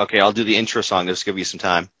 Okay, I'll do the intro song. Just give you some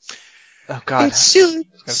time. Oh God. It's silly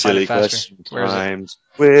question time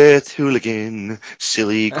with Hooligan.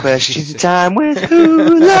 Silly question time with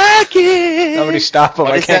Hooligan. Somebody stop him,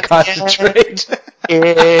 I can't concentrate.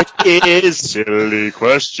 It is silly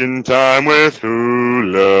question time with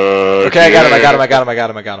Hooligan. Okay, I got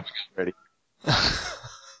him. Ready.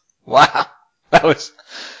 Wow.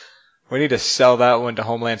 We need to sell that one to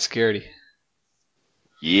Homeland Security.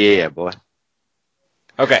 Yeah, boy.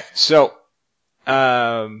 Okay, so,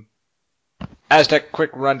 Aztec,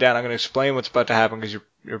 quick rundown. I'm going to explain what's about to happen because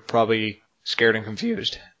you're probably scared and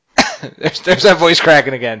confused. there's that voice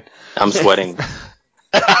cracking again. I'm sweating.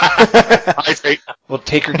 Well,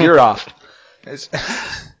 take your gear off. I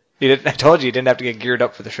told you didn't have to get geared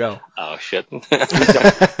up for the show. Oh shit.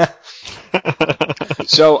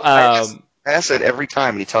 So, I ask that every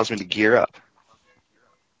time, and he tells me to gear up.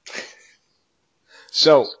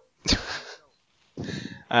 So,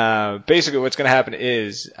 basically, what's going to happen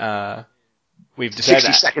is we've decided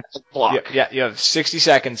 60 seconds block. Yeah, you have 60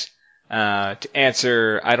 seconds to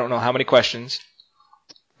answer. I don't know how many questions,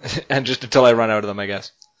 and just until I run out of them, I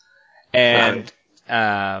guess. And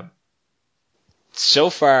so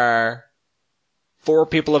far, 4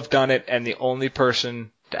 people have done it, and the only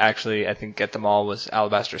person to actually, I think, get them all was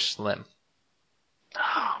Alabaster Slim.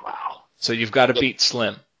 Oh, wow. So you've got to beat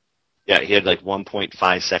Slim. Yeah, he had like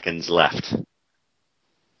 1.5 seconds left. And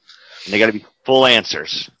they got to be full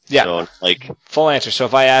answers. Yeah. So, like, full answer. So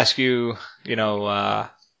if I ask you, why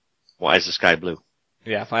is the sky blue?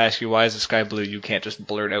 Yeah, if I ask you why is the sky blue, you can't just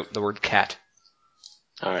blurt out the word cat.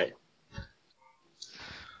 All right.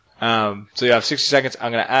 So you have 60 seconds.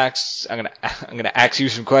 I'm gonna ask you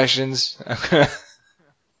some questions.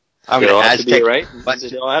 They all have to be right.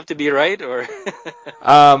 They all have to be right, or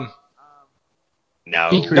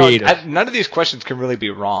no. Be creative. None of these questions can really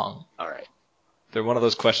be wrong. all right. They're one of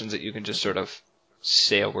those questions that you can just sort of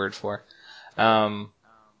say a word for. I'm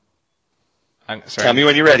sorry. Tell me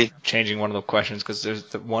when you're ready. Changing one of the questions because there's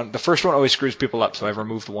the first one always screws people up, so I've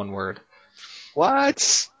removed one word.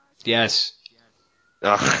 What? Yes.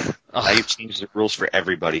 Ugh. Now you've changed the rules for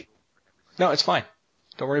everybody. No, it's fine.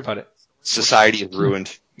 Don't worry about it. Society is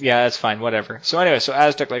ruined. Yeah, that's fine. Whatever. So anyway, so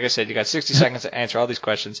Aztec, like I said, you got 60 seconds to answer all these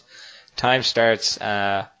questions. Time starts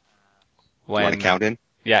when. You want to count in?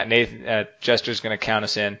 Yeah, Nathan Jester's going to count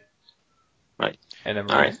us in. Right. And then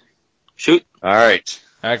all right. Shoot. All right.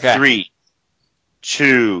 Okay. 3,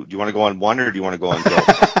 2. Do you want to go on 1 or do you want to go on go?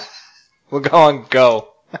 We'll go on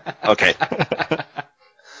go. Okay.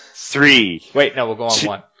 3. Wait, no, we'll go on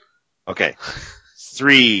 1. Okay.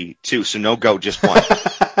 3, 2. So no go, just 1.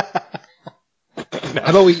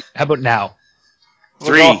 No. How about now?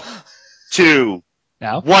 3, 2,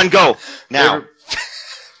 Now? 1, go. Now.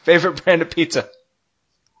 Favorite brand of pizza?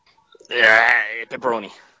 Yeah,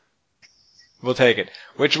 pepperoni. We'll take it.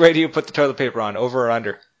 Which way do you put the toilet paper on? Over or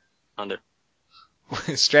under? Under.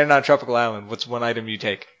 Stranded on a tropical island. What's one item you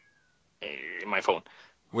take? My phone.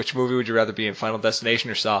 Which movie would you rather be in? Final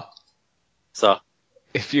Destination or Saw? Saw.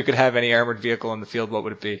 If you could have any armored vehicle in the field, what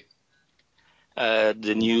would it be?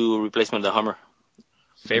 The new replacement of the Hummer.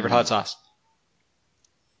 Favorite hot sauce?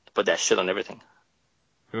 Put that shit on everything.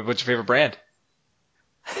 What's your favorite brand?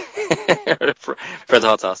 Fred's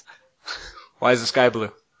hot sauce. Why is the sky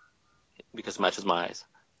blue? Because it matches my eyes.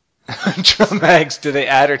 Drum mags, do they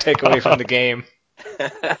add or take away from the game?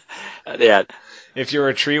 They add. If you were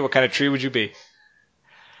a tree, what kind of tree would you be?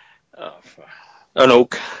 An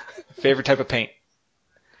oak. Favorite type of paint?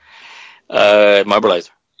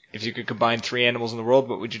 Marbleizer. If you could combine 3 animals in the world,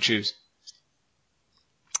 what would you choose?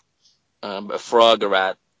 A frog, a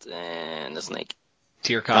rat, and a snake.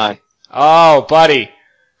 Tea or coffee? Oh, buddy.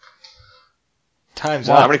 Time's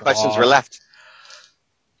up. How many questions were left?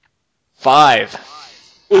 5.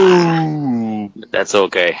 Ooh. That's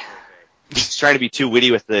okay. He's trying to be too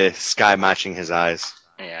witty with the sky matching his eyes.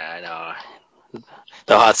 Yeah, I know.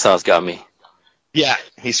 The hot sauce got me. Yeah.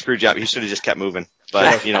 He screwed you up. He should have just kept moving. But,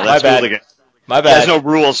 that's My bad. hooligan. My bad. There's no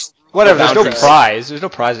rules. Whatever, there's no boundaries. prize. There's no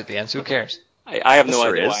prize at the end, so who cares? I have no Yes,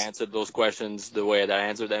 there idea is. why I answered those questions the way that I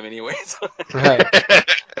answered them anyways. Right.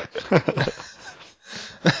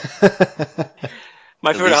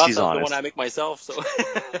 My At favorite least hot he's sauce is the honest. one I make myself, so.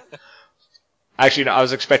 Actually, no, I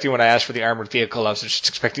was expecting when I asked for the armored vehicle, I was just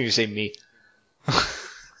expecting you to say me.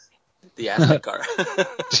 The Aztec car.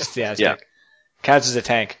 Just the Aztec. Yeah. Counts as a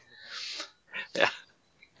tank. Yeah.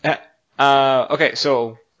 Okay,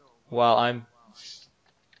 so while I'm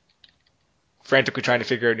frantically trying to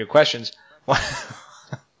figure out new questions,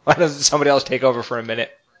 Why doesn't somebody else take over for a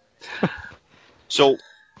minute? So,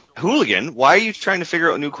 Hooligan, why are you trying to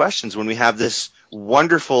figure out new questions when we have this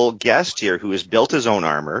wonderful guest here who has built his own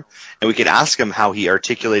armor, and we could ask him how he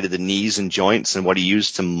articulated the knees and joints and what he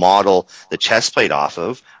used to model the chest plate off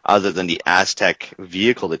of, other than the Aztec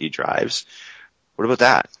vehicle that he drives. What about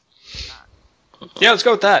that? Yeah, let's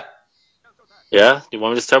go with that. Yeah? You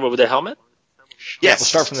want me to start with the helmet? Yes. We'll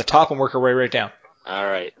start from the top and work our way right down. All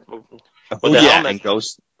right. Oh, yeah, helmet, and go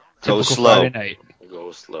slow. Friday night.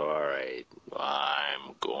 Go slow. All right.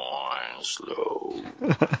 I'm going slow.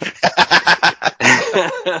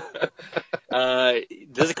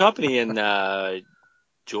 There's a company in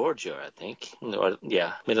Georgia, I think.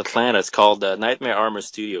 Yeah, in Atlanta. It's called Nightmare Armor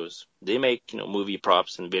Studios. They make, movie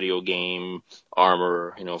props and video game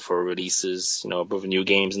armor, for releases, of new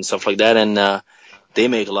games and stuff like that. And they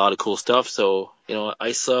make a lot of cool stuff. So,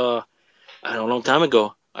 I saw, a long time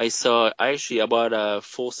ago, I bought a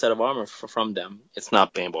full set of armor from them. It's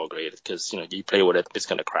not paintball grade because, you play with it, it's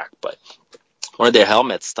going to crack. But one of their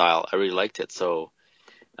helmet style, I really liked it. So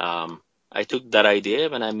I took that idea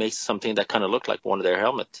and I made something that kind of looked like one of their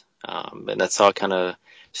helmets. And that's how it kind of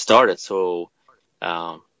started. So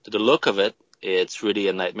the look of it, it's really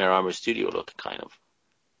a Nightmare Armor Studio look, kind of.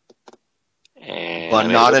 And but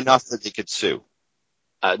not enough that they could sue.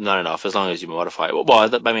 Not enough, as long as you modify it. Well,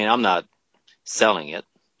 I'm not selling it.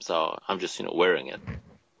 So I'm just, wearing it.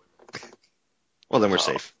 Well, then we're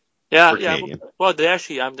safe. Yeah, we're yeah. Canadian. Well,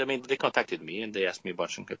 they contacted me and they asked me a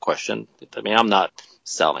bunch of questions. I'm not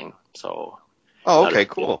selling, so. Oh, okay,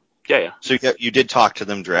 cool. Yeah. So you did talk to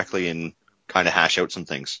them directly and kind of hash out some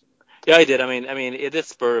things. Yeah, I did. It did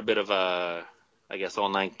spur a bit of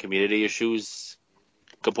online community issues.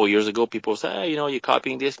 A couple of years ago, people said, hey, you're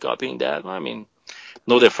copying this, copying that.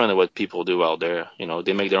 No different than what people do out there.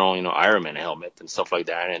 They make their own, Iron Man helmet and stuff like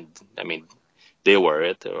that. And they wear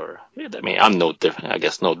it I'm no different, I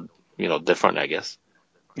guess. Different, I guess.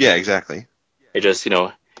 Yeah, exactly. They just,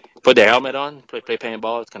 put their helmet on, play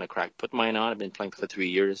paintball, it's going to crack. Put mine on. I've been playing for 3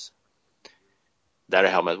 years. That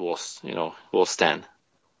helmet will stand.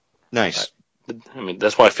 Nice.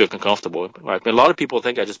 That's why I feel comfortable. A lot of people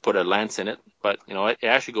think I just put a lance in it, but, it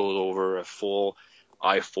actually goes over a full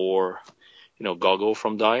I4 goggle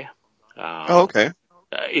from Dye. Okay.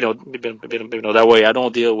 That way I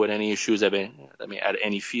don't deal with any issues at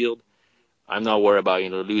any field. I'm not worried about,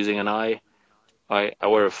 losing an eye. I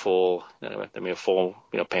wear a full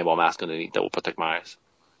paintball mask underneath that will protect my eyes.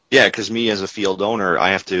 Yeah, because me as a field owner, I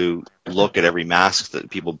have to look at every mask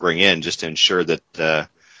that people bring in just to ensure that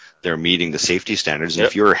they're meeting the safety standards. And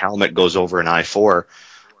if your helmet goes over an I4,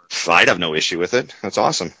 I'd have no issue with it. That's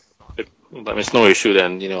awesome. It's no issue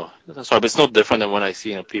then, Sorry, but it's no different than when I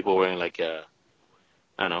see people wearing like a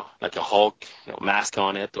Hulk mask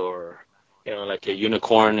on it, or like a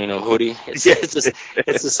unicorn hoodie. It's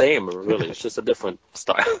the same, really. It's just a different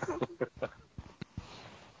style.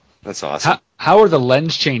 That's awesome. How are the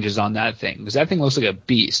lens changes on that thing? Because that thing looks like a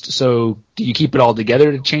beast. So do you keep it all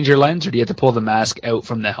together to change your lens, or do you have to pull the mask out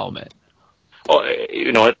from the helmet? Oh,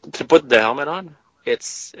 to put the helmet on,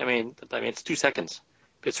 it's 2 seconds.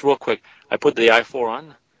 It's real quick. I put the I4 on,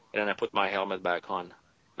 and then I put my helmet back on.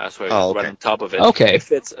 That's where right on top of it. Okay.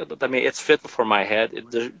 It's fit for my head.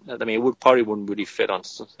 It probably wouldn't really fit on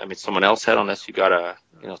someone else's head unless you got a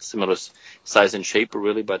similar size and shape,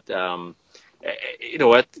 really. But you know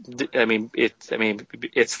what?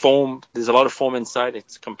 It's foam. There's a lot of foam inside.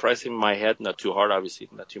 It's compressing my head, not too hard, obviously,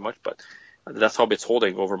 not too much, but that's how it's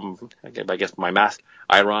holding over, I guess, my mask.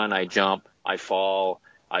 I run, I jump, I fall,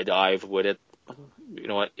 I dive with it. You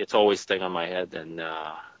know what? It's always staying on my head, and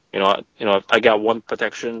I got one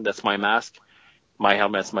protection. That's my mask. My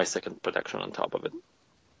helmet's my second protection on top of it.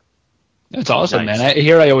 That's awesome, nice.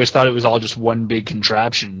 Man. I always thought it was all just one big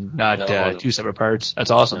contraption, not two separate parts.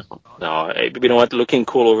 That's awesome. No, you know what? Looking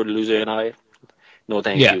cool over losing an eye. No,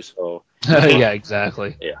 thank you. So. Yeah,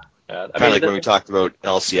 exactly. Yeah. Kind of like when we talked about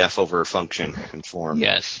LCF over function and form.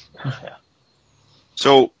 Yes. Yeah.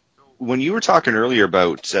 So when you were talking earlier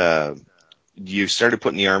about you started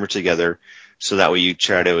putting the armor together so that way you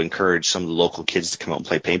try to encourage some of the local kids to come out and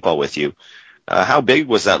play paintball with you. How big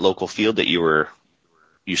was that local field that you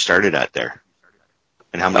started at there?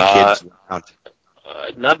 And how many kids were around?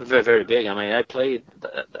 Not very, very big. I played.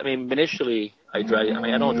 Initially, I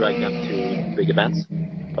don't drag them to big events,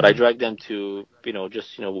 but I drag them to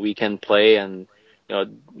just weekend play, and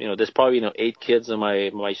there's probably 8 kids on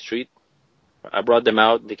my street. I brought them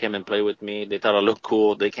out. They came and played with me. They thought I looked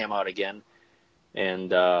cool. They came out again, and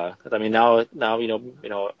now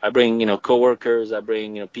I bring coworkers. I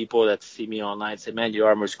bring people that see me online and say, "Man, your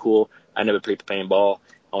armor's cool. I never played paintball."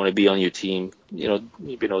 I want to be on your team.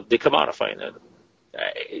 They come out and find it.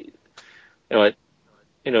 Am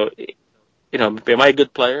I a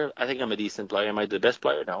good player? I think I'm a decent player. Am I the best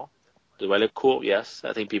player? No. Do I look cool? Yes.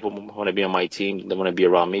 I think people want to be on my team. They want to be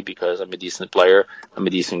around me because I'm a decent player. I'm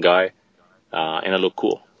a decent guy, and I look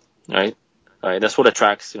cool, right? That's what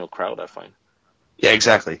attracts, crowd, I find. Yeah,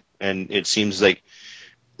 exactly. And it seems like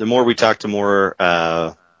the more we talk to more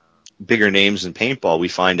bigger names in paintball, we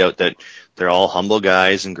find out that they're all humble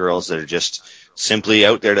guys and girls that are just simply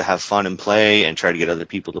out there to have fun and play and try to get other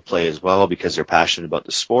people to play as well because they're passionate about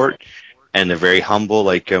the sport. And they're very humble.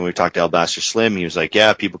 Like when we talked to Alabaster Slim, he was like,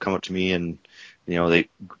 yeah, people come up to me and, they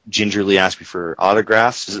gingerly ask me for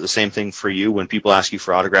autographs. Is it the same thing for you? When people ask you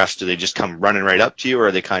for autographs, do they just come running right up to you, or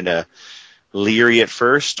are they kind of leery at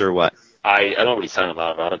first, or what? I don't really sign a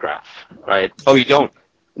lot of autographs, right? Oh, you don't?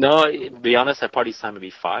 No, to be honest, I probably sign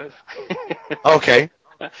maybe 5. Okay.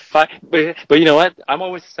 5, but you know what? I'm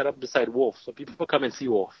always set up beside Wolf, so people come and see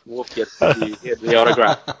Wolf. Wolf gets the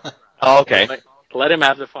autograph. Oh, okay. Let him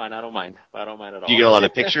have the fun. I don't mind. I don't mind at all. Do you get a lot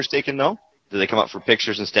of pictures taken, though? Do they come up for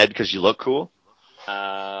pictures instead because you look cool?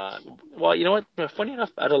 Well, you know what? Funny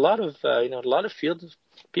enough, at a lot of fields,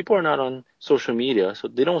 people are not on social media, so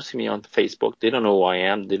they don't see me on Facebook. They don't know who I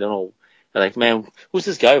am. They don't know. They're like, man, who's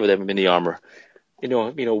this guy with him in the armor?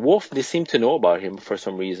 Wolf. They seem to know about him for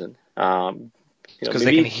some reason. Because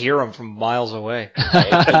they can hear him from miles away.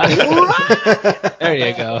 There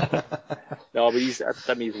you go. No, but he's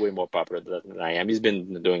way more popular than I am. He's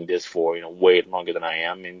been doing this for way longer than I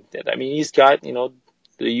am, and he's got the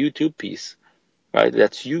YouTube piece, right?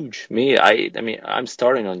 That's huge. I'm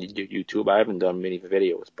starting on YouTube. I haven't done many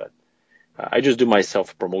videos, but I just do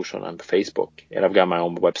myself promotion on Facebook, and I've got my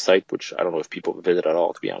own website, which I don't know if people visit at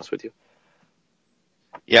all, to be honest with you.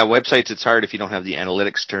 Yeah, websites, it's hard if you don't have the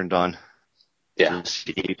analytics turned on. Yeah. To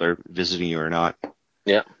see if people are visiting you or not.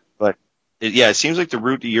 Yeah. But it seems like the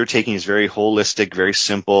route that you're taking is very holistic, very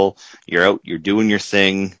simple. You're out, you're doing your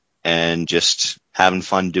thing, and just having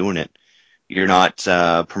fun doing it. You're not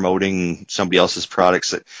promoting somebody else's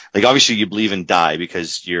products. Like obviously you believe in Dye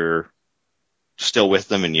because you're still with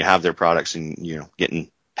them and you have their products and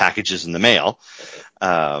getting packages in the mail.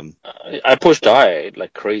 I push Dye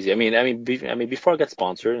like crazy. Before I got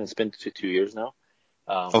sponsored, and it's been 2 years now.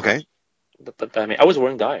 Okay. But I was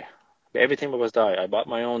wearing Dye. Everything was Dye. I bought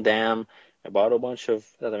my own dam. I bought a bunch of.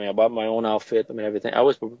 I bought my own outfit. Everything. I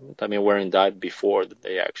was wearing Dye before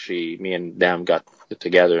me and Dam got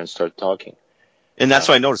together and started talking. And that's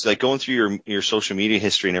what I noticed. Like going through your social media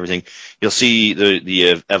history and everything, you'll see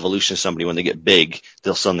the evolution of somebody when they get big.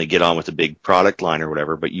 They'll suddenly get on with a big product line or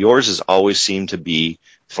whatever. But yours has always seemed to be,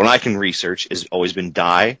 from what I can research, has always been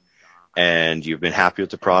Dye, and you've been happy with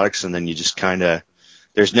the products, and then you just kind of.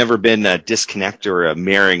 There's never been a disconnect or a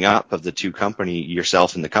marrying up of the two company,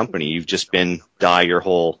 yourself and the company. You've just been Dye your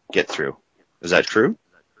whole get through. Is that true?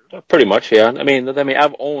 Pretty much, yeah.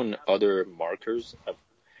 I've owned other markers.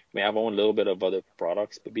 I've owned a little bit of other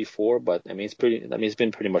products before, but it's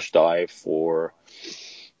been pretty much Dye for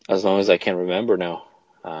as long as I can remember now.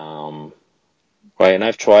 Right, and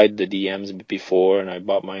I've tried the DMs before, and I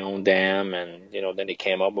bought my own dam, and then they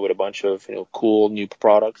came up with a bunch of cool new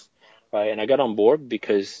products. Right, and I got on board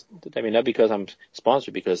because, not because I'm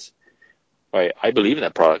sponsored, because, right, I believe in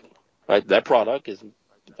that product. Right, that product is,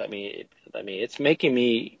 it's making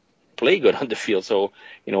me play good on the field. So,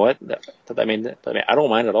 you know what? I don't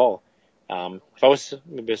mind at all. If I was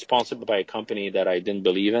sponsored by a company that I didn't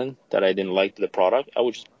believe in, that I didn't like the product, I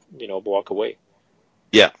would just, walk away.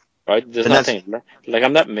 Yeah. Right. There's nothing like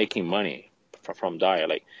I'm not making money from Dye.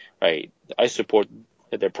 Like, right, I support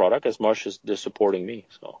their product as much as they're supporting me.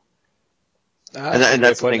 So. And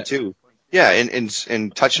that's the thing too. Yeah,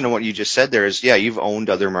 and touching on what you just said there is, you've owned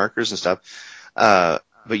other markers and stuff,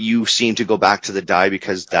 but you seem to go back to the Dye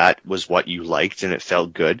because that was what you liked and it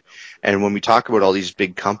felt good. And when we talk about all these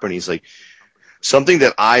big companies, like something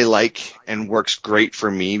that I like and works great for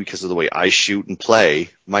me because of the way I shoot and play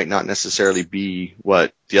might not necessarily be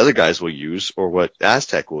what the other guys will use or what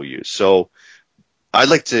Aztec will use. So I'd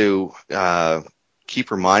like to keep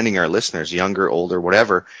reminding our listeners, younger, older,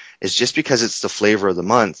 whatever, is just because it's the flavor of the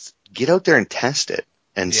month, get out there and test it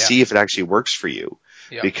and see if it actually works for you.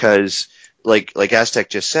 Yeah. Because like Aztec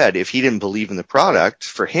just said, if he didn't believe in the product,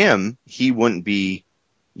 for him, he wouldn't be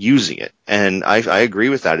using it. And I agree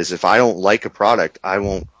with that, is if I don't like a product, I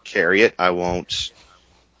won't carry it. I won't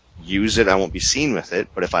use it. I won't be seen with it.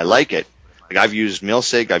 But if I like it, like I've used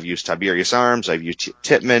Milsig, I've used Tiberius Arms, I've used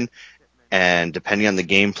Tippmann, and depending on the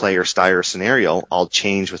gameplay or style or scenario, I'll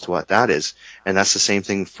change with what that is. And that's the same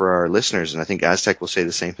thing for our listeners. And I think Aztec will say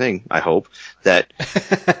the same thing, I hope, that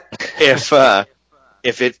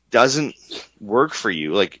if it doesn't work for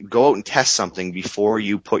you, like go out and test something before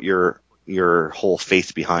you put your whole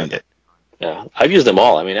faith behind it. Yeah, I've used them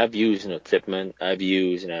all. I mean, I've used Tipman, I've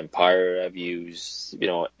used Empire, I've used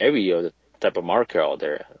every other type of marker out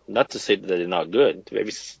there. Not to say that they're not good.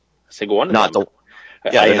 Maybe say go on. Not them.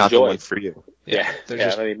 they're not the one for you. Yeah.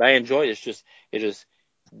 I mean, I enjoy it.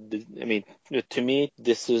 I mean, to me,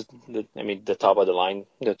 this is the top of the line.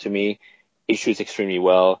 To me, it shoots extremely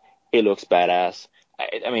well. It looks badass.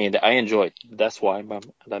 I mean, I enjoy it. That's why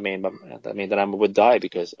that I'm with Dye,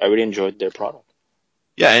 because I really enjoyed their product.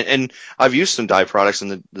 Yeah, and I've used some Dye products,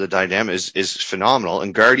 and the Dynam is phenomenal.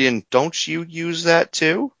 And Guardian, don't you use that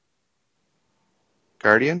too?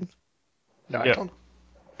 Guardian? No, I don't.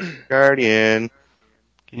 Guardian.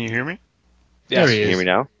 Can you hear me? Yes. Can you hear me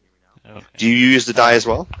now? Okay. Do you use the Dye as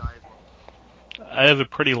well? I have a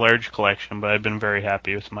pretty large collection, but I've been very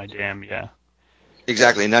happy with my DAM, yeah.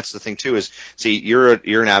 Exactly, and that's the thing too. Is see, you're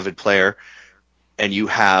an avid player, and you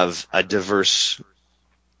have a diverse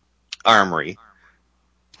armory,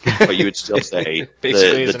 but you would still say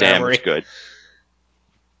the DAM is good,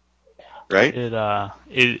 right?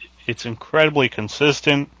 It's incredibly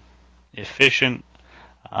consistent, efficient.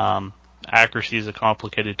 Accuracy is a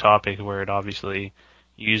complicated topic where it obviously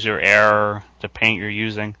user error, the paint you're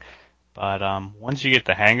using. But once you get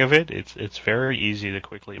the hang of it, it's very easy to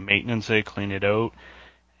quickly maintenance it, clean it out,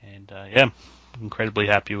 and I'm incredibly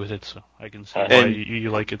happy with it. So I can see why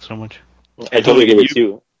you like it so much. I totally agree with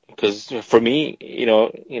you, because for me,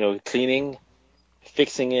 cleaning,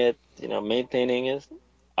 fixing it, maintaining it,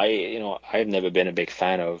 I've never been a big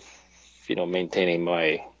fan of maintaining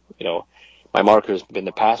my my markers in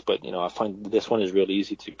the past, but I find this one is really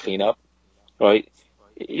easy to clean up, right?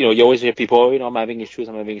 You always hear people, I'm having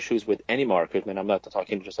issues with any marker, and I'm not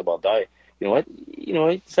talking just about Dye. You know what?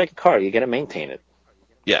 It's like a car. You got to maintain it.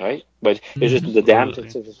 Yeah. Right? But it's just the damn,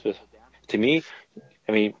 to me,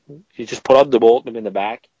 I mean, you just pull out the bolt in the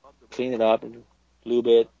back, clean it up, and lube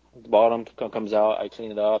it. The bottom comes out. I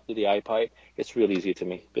clean it up, do the eye pipe. It's real easy to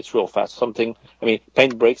me. It's real fast.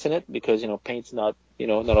 Paint breaks in it because, paint's not,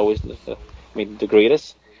 not always the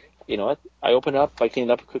greatest. You know what? I open it up, I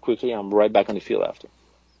clean it up quickly, and I'm right back on the field after.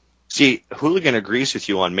 See, Hooligan agrees with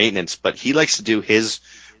you on maintenance, but he likes to do his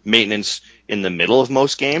maintenance in the middle of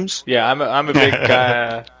most games. Yeah, I'm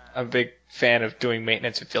a big fan of doing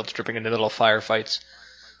maintenance and field stripping in the middle of firefights.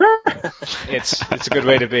 It's a good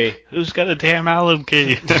way to be. Who's got a damn Allen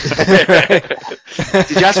key? Did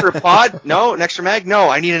you ask for a pod? No, an extra mag? No,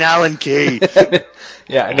 I need an Allen key.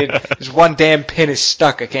 Yeah, there's one damn pin is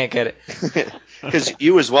stuck. I can't get it. Because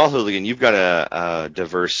you as well, Hooligan, you've got a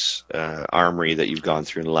diverse armory that you've gone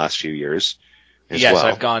through in the last few years as well. Yes,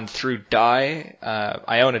 I've gone through Dye.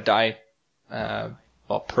 I own a Dye,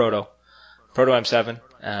 Proto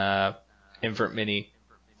M7, Invert Mini.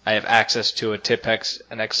 I have access to a Tipex,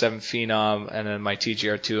 an X7 Phenom, and then my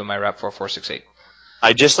TGR2 and my Rap 4468.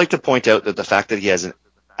 I'd just like to point out that the fact that he has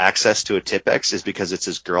access to a Tipex is because it's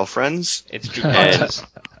his girlfriend's. It's Jukebox's.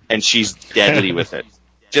 And she's deadly with it.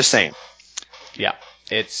 Just saying. Yeah,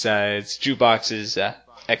 it's Jukebox's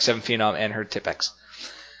X7 Phenom and her Tipex.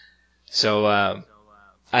 So I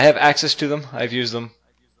have access to them. I've used them.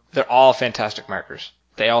 They're all fantastic markers.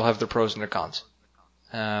 They all have their pros and their cons.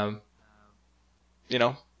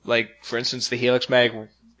 Like for instance, the Helix Mag.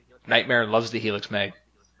 Nightmare loves the Helix Mag.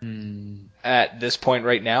 At this point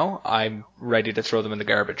right now, I'm ready to throw them in the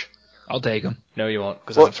garbage. I'll take them. No, you won't,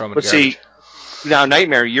 because I'm throwing them in the garbage. See, now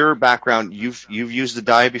Nightmare, your background, you've used the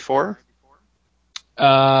Dye before?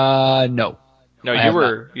 No.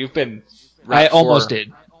 No, you've been. I almost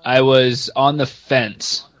did. I was on the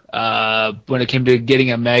fence when it came to getting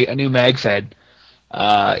a new mag fed.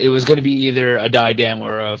 It was going to be either a Dye DAM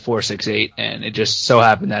or a 468, and it just so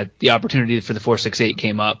happened that the opportunity for the 468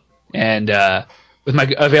 came up, and with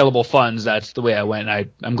my available funds, that's the way I went.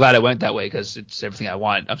 I'm glad I went that way because it's everything I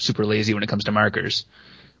want. I'm super lazy when it comes to markers,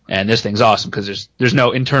 and this thing's awesome because there's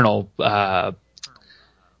no internal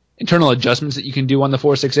adjustments that you can do on the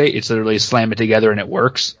 468. It's literally slam it together and it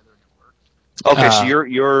works. Okay, so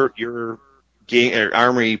your game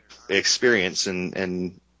armory experience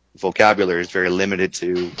and vocabulary is very limited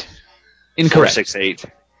to Incorrect. 468.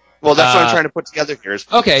 Well, that's what I'm trying to put together here.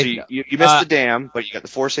 Okay. So you missed the DAM, but you got the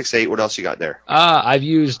 468. What else you got there? I've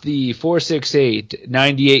used the 468,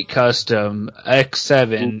 98 custom,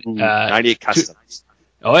 X7. 98 customs.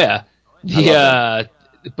 Oh yeah. The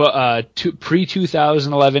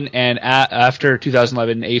pre-2011 and after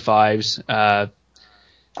 2011 A5s.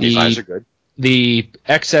 A5s are good. The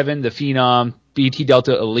X7, the Phenom, BT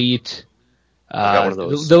Delta Elite. I got one of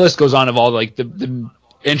those. The list goes on of all the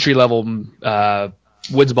entry level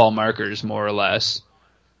woods ball markers, more or less.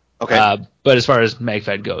 Okay. But as far as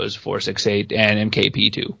MagFed goes, 468 and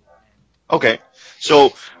MKP too. Okay.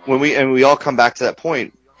 So when we all come back to that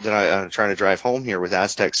point that I'm trying to drive home here with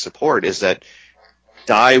Aztec's support is that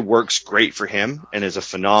dye works great for him and is a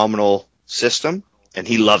phenomenal system, and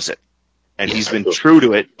he loves it. And he's been true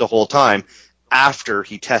to it the whole time after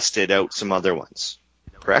he tested out some other ones.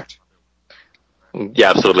 Correct?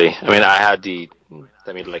 Yeah, absolutely. I mean, I had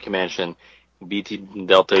like you mentioned, BT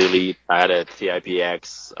Delta Elite, I had a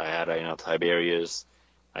TIPX, I had a, Tiberius,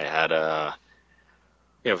 I had a,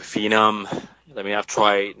 Phenom. I mean, I've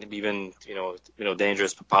tried even,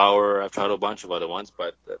 Dangerous Power. I've tried a bunch of other ones,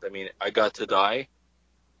 but I mean, I got to die.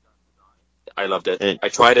 I loved it. I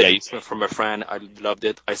tried it from a friend. I loved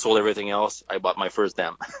it. I sold everything else. I bought my first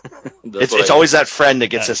dam. It's always that friend that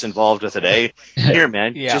gets us involved with it, eh? Here,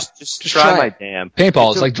 man, just try my dam.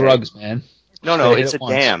 Paintball is like drugs, man. No, it's a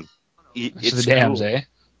dam. It's the dams, cool. Eh?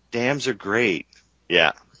 Dams are great.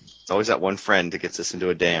 Yeah. It's always that one friend that gets us into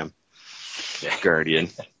a dam. Guardian.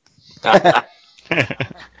 I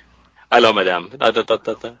love my dam.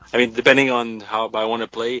 I mean, depending on how I want to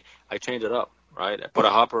play, I change it up, right? I put a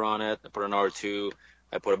hopper on it. I put an R2.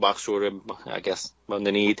 I put a box shooter, I guess,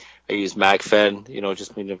 underneath. I use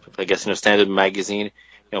MagFed, standard magazine.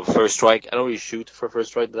 First strike. I don't really shoot for first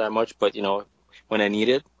strike that much, but, when I need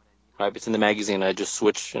it, right, it's in the magazine. I just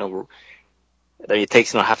switch, it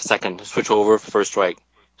takes, half a second to switch over, first strike,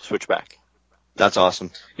 switch back. That's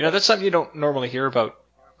awesome. That's something you don't normally hear about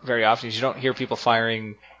very often. Is you don't hear people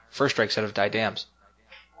firing first strikes out of dye dams.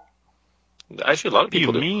 Actually, a lot of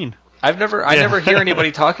people mean? I never hear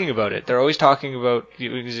anybody talking about it. They're always talking about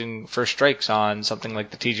using first strikes on something like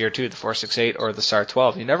the TGR2, the 468, or the SAR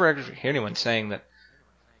 12. You never hear anyone saying that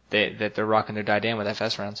they're rocking their dye dam with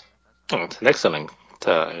FS rounds. Oh, it's an excellent,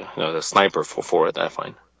 the sniper for it, I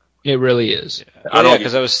find. It really is. Yeah,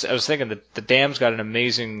 because I was thinking that the dam's got an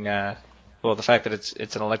amazing. The fact that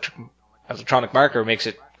it's an electronic marker makes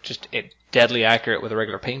it just deadly accurate with a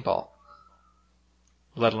regular paintball.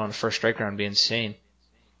 Let alone a first strike round be insane.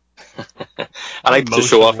 I like to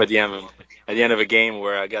show off at the end of a game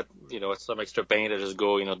where I got some extra paint. I just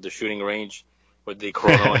go the shooting range with the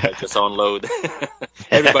chrono and I just unload.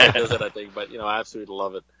 Everybody does it, I think, but I absolutely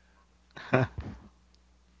love it.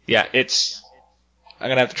 Yeah, I'm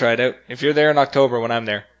gonna have to try it out. If you're there in October when I'm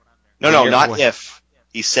there. No, not if.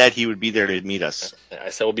 He said he would be there to meet us. I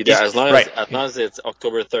said we'll be there as long as it's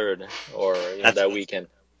October 3rd or that weekend.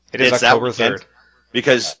 It is October 3rd.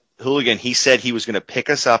 Because Hooligan, he said he was going to pick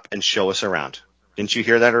us up and show us around. Didn't you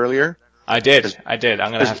hear that earlier? I did. I'm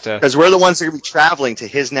going to have to. Because we're the ones that are going to be traveling to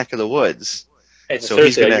his neck of the woods. Hey, so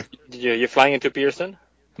Thursday, he's going to. You're flying into Pearson?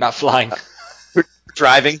 Not flying. We're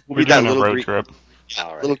driving. We'll be that little road trip.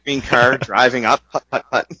 Little green car driving up.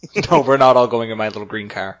 Putt. No, we're not all going in my little green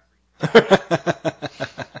car.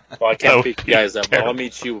 Well, I can't pick you guys up. I'll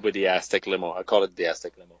meet you with the Aztec limo. I call it the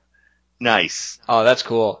Aztec limo. Nice. Oh, that's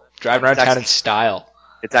cool. Driving around town in style.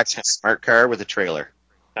 It's actually a smart car with a trailer.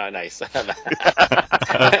 Oh, nice.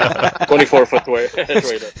 24-foot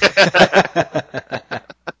trailer.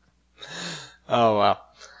 Oh, wow.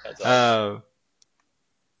 That's awesome.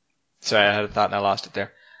 Sorry, I had a thought and I lost it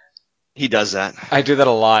there. He does that. I do that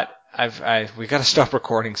a lot. We got to stop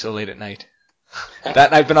recording so late at night.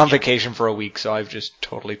 I've been on vacation for a week, so I've just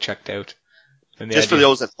totally checked out. Just for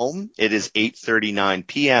those at home, it is 8:39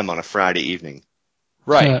 p.m. on a Friday evening.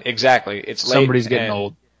 Right, exactly. It's late. Somebody's getting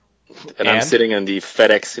old. And I'm sitting in the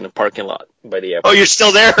FedEx in a parking lot by the airport. Oh, you're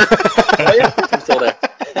still there? Oh, yeah, I'm still there.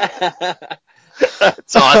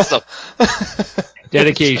 That's awesome.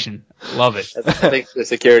 Dedication. Love it. I think the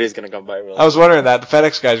security is going to come by. Really. I was wondering that. The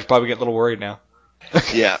FedEx guys are probably getting a little worried now.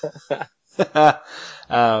 Yeah.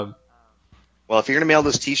 Well, if you're going to mail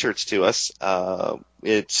those T-shirts to us,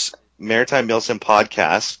 it's Maritime Milsim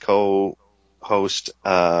Podcast, co-host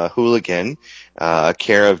Hooligan,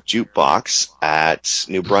 care of Jukebox at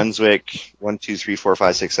New Brunswick, 1, 2, 3, 4,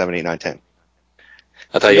 5, 6, 7, 8, 9, 10.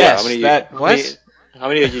 I'll tell you yes, how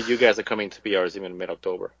many of you guys are coming to PRs even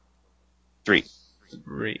mid-October? 3.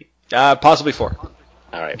 Possibly 4. All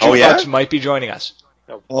right. Jukebox might be joining us.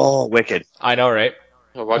 Oh, wicked. I know, right?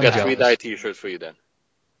 Well, I got 3 dye T-shirts for you then.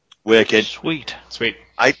 Wicked. Sweet.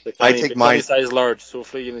 I take mine. Size large, so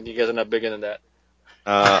hopefully you guys are not bigger than that.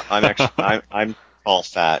 I'm all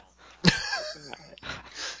fat.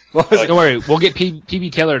 Don't worry, we'll get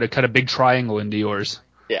PB Taylor to cut a big triangle into yours.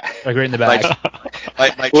 Yeah. Like right in the back.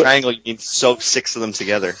 My triangle, you need to sew 6 of them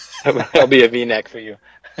together. It'll be a V-neck for you.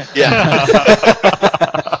 Yeah.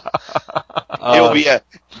 It'll be a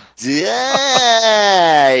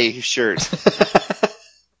dye shirt.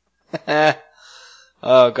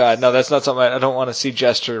 Oh God, no, that's not something I don't want to see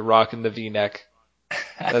Jester rocking the V-neck.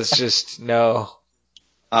 That's just, no.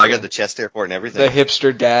 Oh, I got the chest airport and everything. The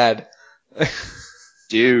hipster dad.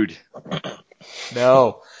 Dude.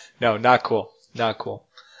 No, not cool. Not cool.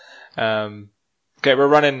 Okay, we're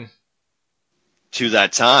running to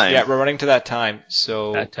that time. Yeah, we're running to that time.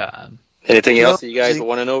 So that time. Anything else that you guys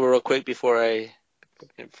want to know real quick before I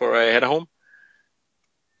head home?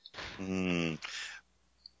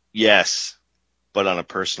 Yes, but on a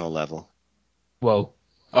personal level. Whoa.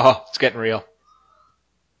 Oh, it's getting real.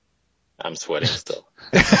 I'm sweating still.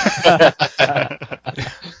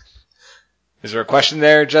 Is there a question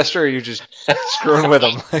there, Jester, or are you just screwing with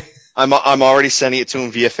him? I'm already sending it to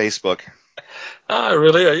him via Facebook. Oh,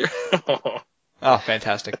 really? Are you? Oh,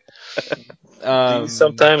 fantastic. Do you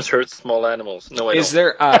sometimes hurt small animals? No, I don't. Is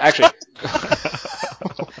there actually?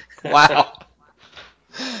 Wow.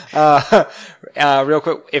 Real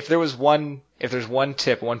quick, if there's one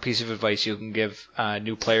tip, one piece of advice you can give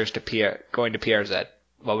new players to going to PRZ,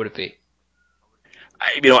 what would it be?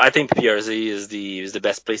 I think PRZ is the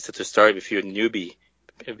best place to start if you're a newbie,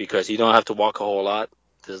 because you don't have to walk a whole lot.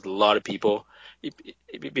 There's a lot of people. It's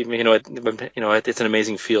an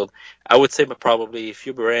amazing field. I would say, probably if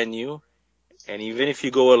you're brand new, and even if you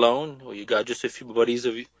go alone or you got just a few buddies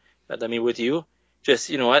with you, just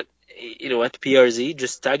PRZ,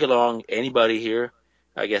 just tag along. Anybody here,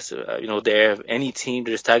 I guess, any team,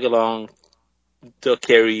 just tag along. They'll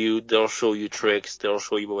carry you. They'll show you tricks. They'll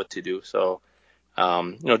show you what to do. So,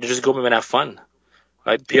 just go and have fun.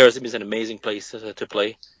 Right? PRZ is an amazing place to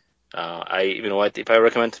play. If I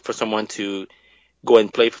recommend for someone to go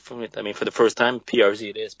and play for the first time, PRZ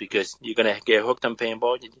it is, because you're gonna get hooked on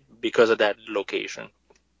paintball because of that location.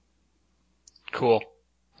 Cool.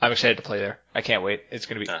 I'm excited to play there. I can't wait. It's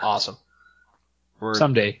gonna be awesome.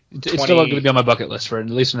 Someday. It's still going to be on my bucket list for at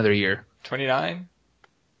least another year. 29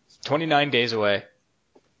 days away.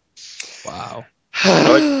 Wow.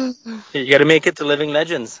 You got to make it to Living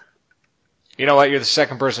Legends. You know what? You're the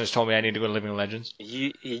second person who's told me I need to go to Living Legends.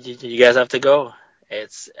 You guys have to go.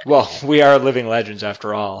 Well, we are Living Legends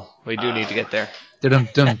after all. We do need to get there.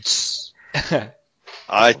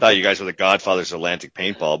 I thought you guys were the godfathers of Atlantic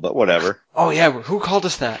paintball, but whatever. Oh yeah, who called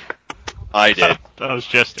us that? I did. That was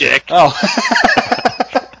just Dick. Oh.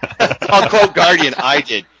 I'll quote Guardian. I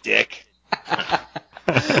did, Dick.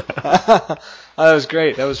 That was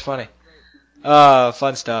great. That was funny.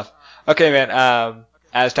 Fun stuff. Okay, man.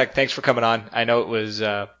 Aztec, thanks for coming on. I know it was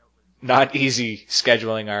not easy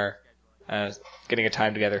scheduling our getting a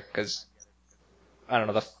time together because I don't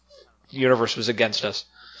know, the universe was against us.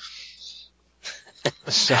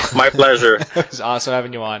 So, my pleasure. It was awesome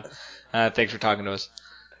having you on. Thanks for talking to us.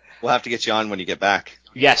 We'll have to get you on when you get back.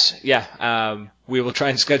 Yes, yeah. We will try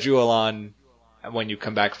and schedule on when you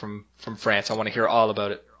come back from France. I want to hear all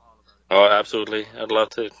about it. Oh, absolutely. I'd love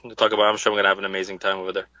to talk about it. I'm sure I'm going to have an amazing time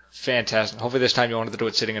over there. Fantastic. Hopefully this time you wanted to do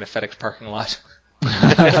it sitting in a FedEx parking lot.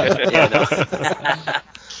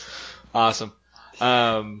 Awesome.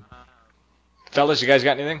 Fellas, you guys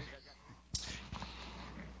got anything?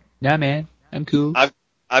 Nah, man. I'm cool.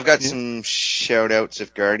 I've got some shout-outs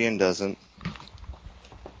if Guardian doesn't.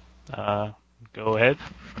 Go ahead.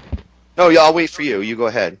 No, yeah, I'll wait for you. You go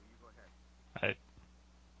ahead.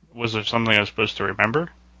 Was there something I was supposed to remember?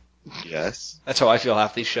 Yes. That's how I feel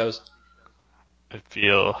half these shows. I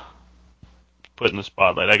feel put in the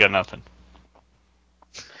spotlight. I got nothing.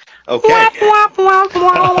 Okay.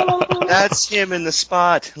 That's him in the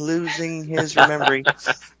spot, losing his remembering.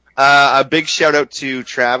 A big shout out to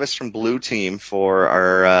Travis from Blue Team for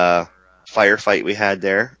our firefight we had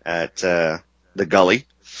there at the Gully.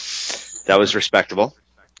 That was respectable.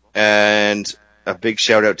 And a big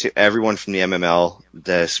shout out to everyone from the MML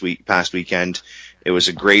this past weekend. It was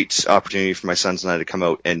a great opportunity for my sons and I to come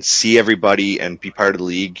out and see everybody and be part of the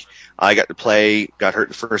league. I got to play, got hurt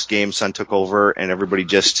the first game, son took over, and everybody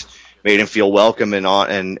just made him feel welcome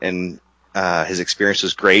and his experience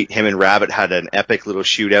was great. Him and Rabbit had an epic little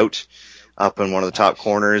shootout up in one of the top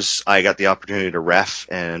corners. I got the opportunity to ref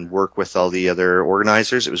and work with all the other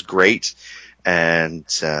organizers. It was great. And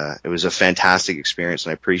it was a fantastic experience,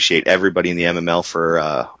 and I appreciate everybody in the MML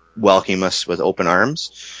for welcoming us with open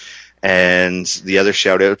arms. And the other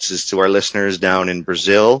shout-outs is to our listeners down in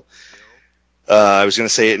Brazil. I was going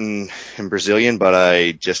to say it in Brazilian, but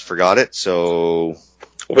I just forgot it, so...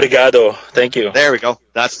 Obrigado. Thank you. There we go.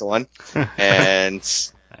 That's the one.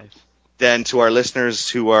 And then to our listeners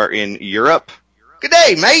who are in Europe, good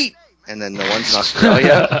day, mate! And then the ones in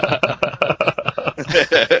Australia...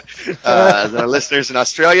 the listeners in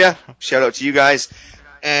Australia, shout out to you guys.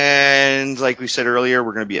 And like we said earlier,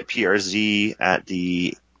 we're going to be at PRZ at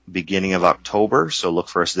the beginning of October, so look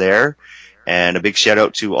for us there. And a big shout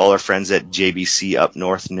out to all our friends at JBC up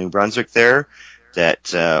north, New Brunswick there,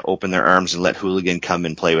 that opened their arms and let Hooligan come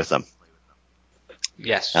and play with them.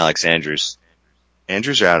 Yes. Alex Andrews.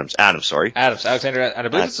 Andrews or Adams? Adams, sorry. Adams. Alexander, and I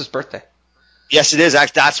believe it's his birthday. Yes, it is.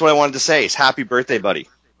 That's what I wanted to say. It's happy birthday, buddy.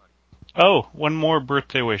 Oh, one more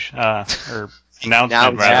birthday wish, or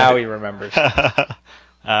announcement. Now he remembers.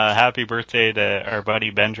 Happy birthday to our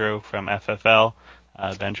buddy Benjo from FFL,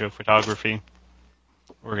 Benjo Photography.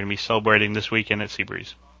 We're going to be celebrating this weekend at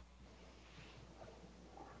Seabreeze.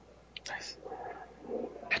 Nice.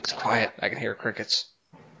 It's quiet. I can hear crickets.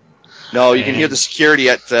 No, you can hear the security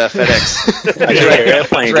at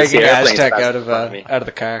FedEx. Dragging Aztec out of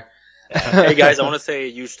the car. Hey guys, I want to say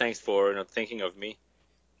a huge thanks for thinking of me.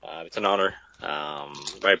 It's an honor.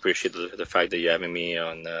 I appreciate the fact that you're having me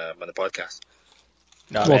on the podcast.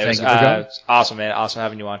 No, well, man, it's awesome, man. Awesome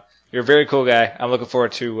having you on. You're a very cool guy. I'm looking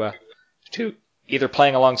forward to either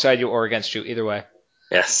playing alongside you or against you. Either way.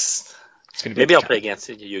 Yes. It's gonna be Maybe I'll play against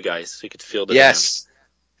you guys so you could feel the Yes.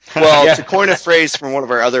 Well, to coin a phrase from one of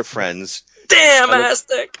our other friends. Damn,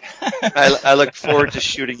 Aztec! I look forward to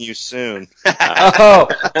shooting you soon.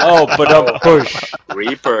 But push.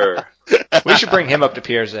 Reaper. We should bring him up to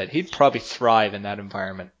Pierre's Head. He'd probably thrive in that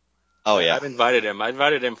environment. Oh yeah. I've invited him. I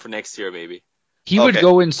invited him for next year, maybe. He would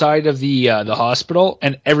go inside of the hospital,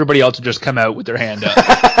 and everybody else would just come out with their hand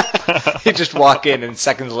up. He'd just walk in, and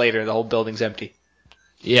seconds later, the whole building's empty.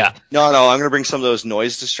 Yeah. No, I'm going to bring some of those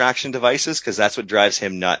noise distraction devices because that's what drives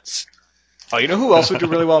him nuts. Oh, you know who else would do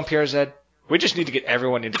really well in Pierre's Head? We just need to get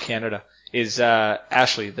everyone into Canada. Is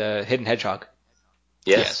Ashley, the Hidden Hedgehog.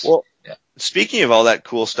 Yes. Well, speaking of all that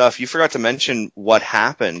cool stuff, you forgot to mention what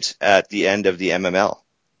happened at the end of the MML.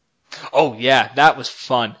 Oh, yeah, that was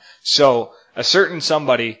fun. So, a certain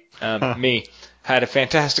somebody, me, had a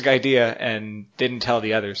fantastic idea and didn't tell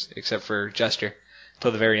the others, except for Jester,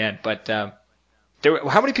 till the very end. But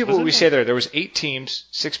how many people would we say there? There was 8 teams,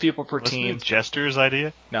 6 people per team. Wasn't it Jester's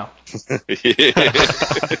idea? No.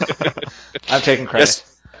 I'm taking credit.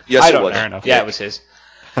 Yes, I don't it was. know. Fair enough. Yeah, it was his.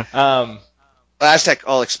 Aztec,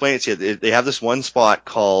 I'll explain it to you. They have this one spot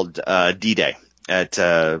called D-Day at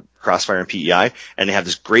Crossfire and PEI, and they have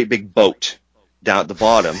this great big boat down at the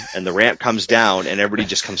bottom, and the ramp comes down, and everybody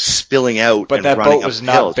just comes spilling out. But and that running boat was up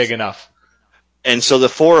not hills. big enough. And so the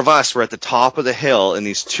 4 of us were at the top of the hill in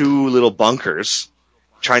these 2 little bunkers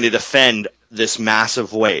trying to defend this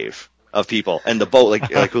massive wave of people. And the boat,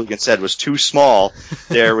 like Hooligan said, was too small.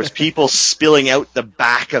 There was people spilling out the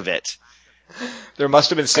back of it. There must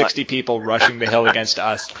have been 60 people rushing the hill against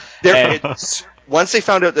us. Once they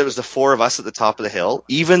found out there was the 4 of us at the top of the hill,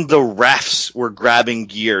 even the refs were grabbing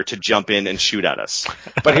gear to jump in and shoot at us.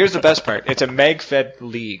 But here's the best part. It's a MagFed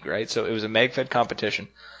league, right? So it was a MagFed competition.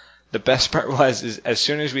 The best part is as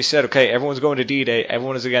soon as we said, okay, everyone's going to D-Day,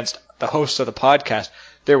 everyone is against the hosts of the podcast,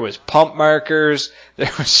 there was pump markers,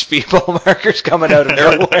 there was speedball markers coming out of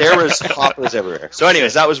nowhere. There was hoppers everywhere. So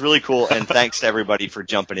anyways, that was really cool, and thanks to everybody for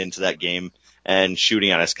jumping into that game and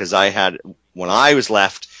shooting at us, because when I was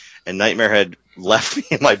left, and Nightmare had left me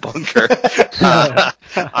in my bunker,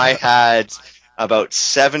 I had about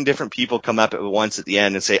 7 different people come up at once at the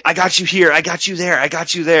end and say, I got you here, I got you there, I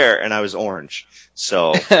got you there, and I was orange.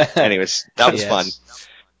 So, anyways, that was fun.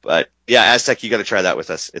 But, yeah, Aztec, you got to try that with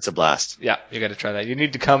us. It's a blast. Yeah, you got to try that. You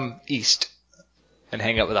need to come east and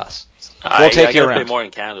hang out with us. We'll take you around. Play more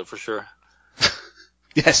in Canada, for sure.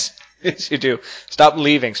 Yes, you do. Stop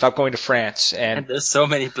leaving. Stop going to France. And there's so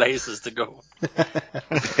many places to go.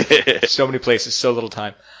 So many places, so little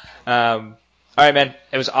time. All right, man.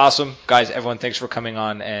 It was awesome. Guys, everyone, thanks for coming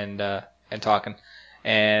on and talking.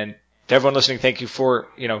 And to everyone listening, thank you for,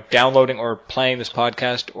 downloading or playing this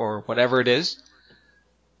podcast or whatever it is.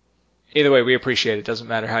 Either way, we appreciate it. Doesn't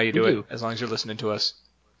matter how you do it, as long as you're listening to us.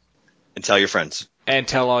 And tell your friends. And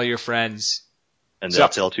tell all your friends. And they'll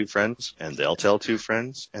tell 2 friends, and they'll tell 2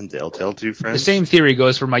 friends, and they'll tell 2 friends. The same theory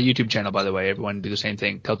goes for my YouTube channel, by the way. Everyone do the same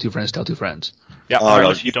thing. Tell 2 friends, tell 2 friends. Yeah.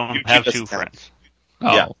 Unless you don't have 2 friends.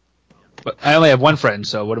 Oh. Yeah. But I only have 1 friend,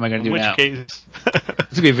 so what am I going to do now? In which case... It's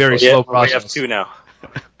going to be a very slow process. We have 2 now.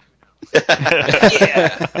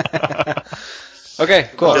 Yeah. Okay,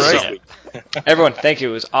 cool. All right. Everyone, thank you.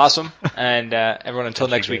 It was awesome. And everyone, until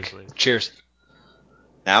next week, cheers.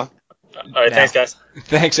 Now? All right, thanks, guys.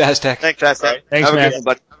 Thanks, Aztec. Thanks, Aztec. Right. Thanks, Have man. a good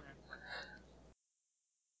one, bud.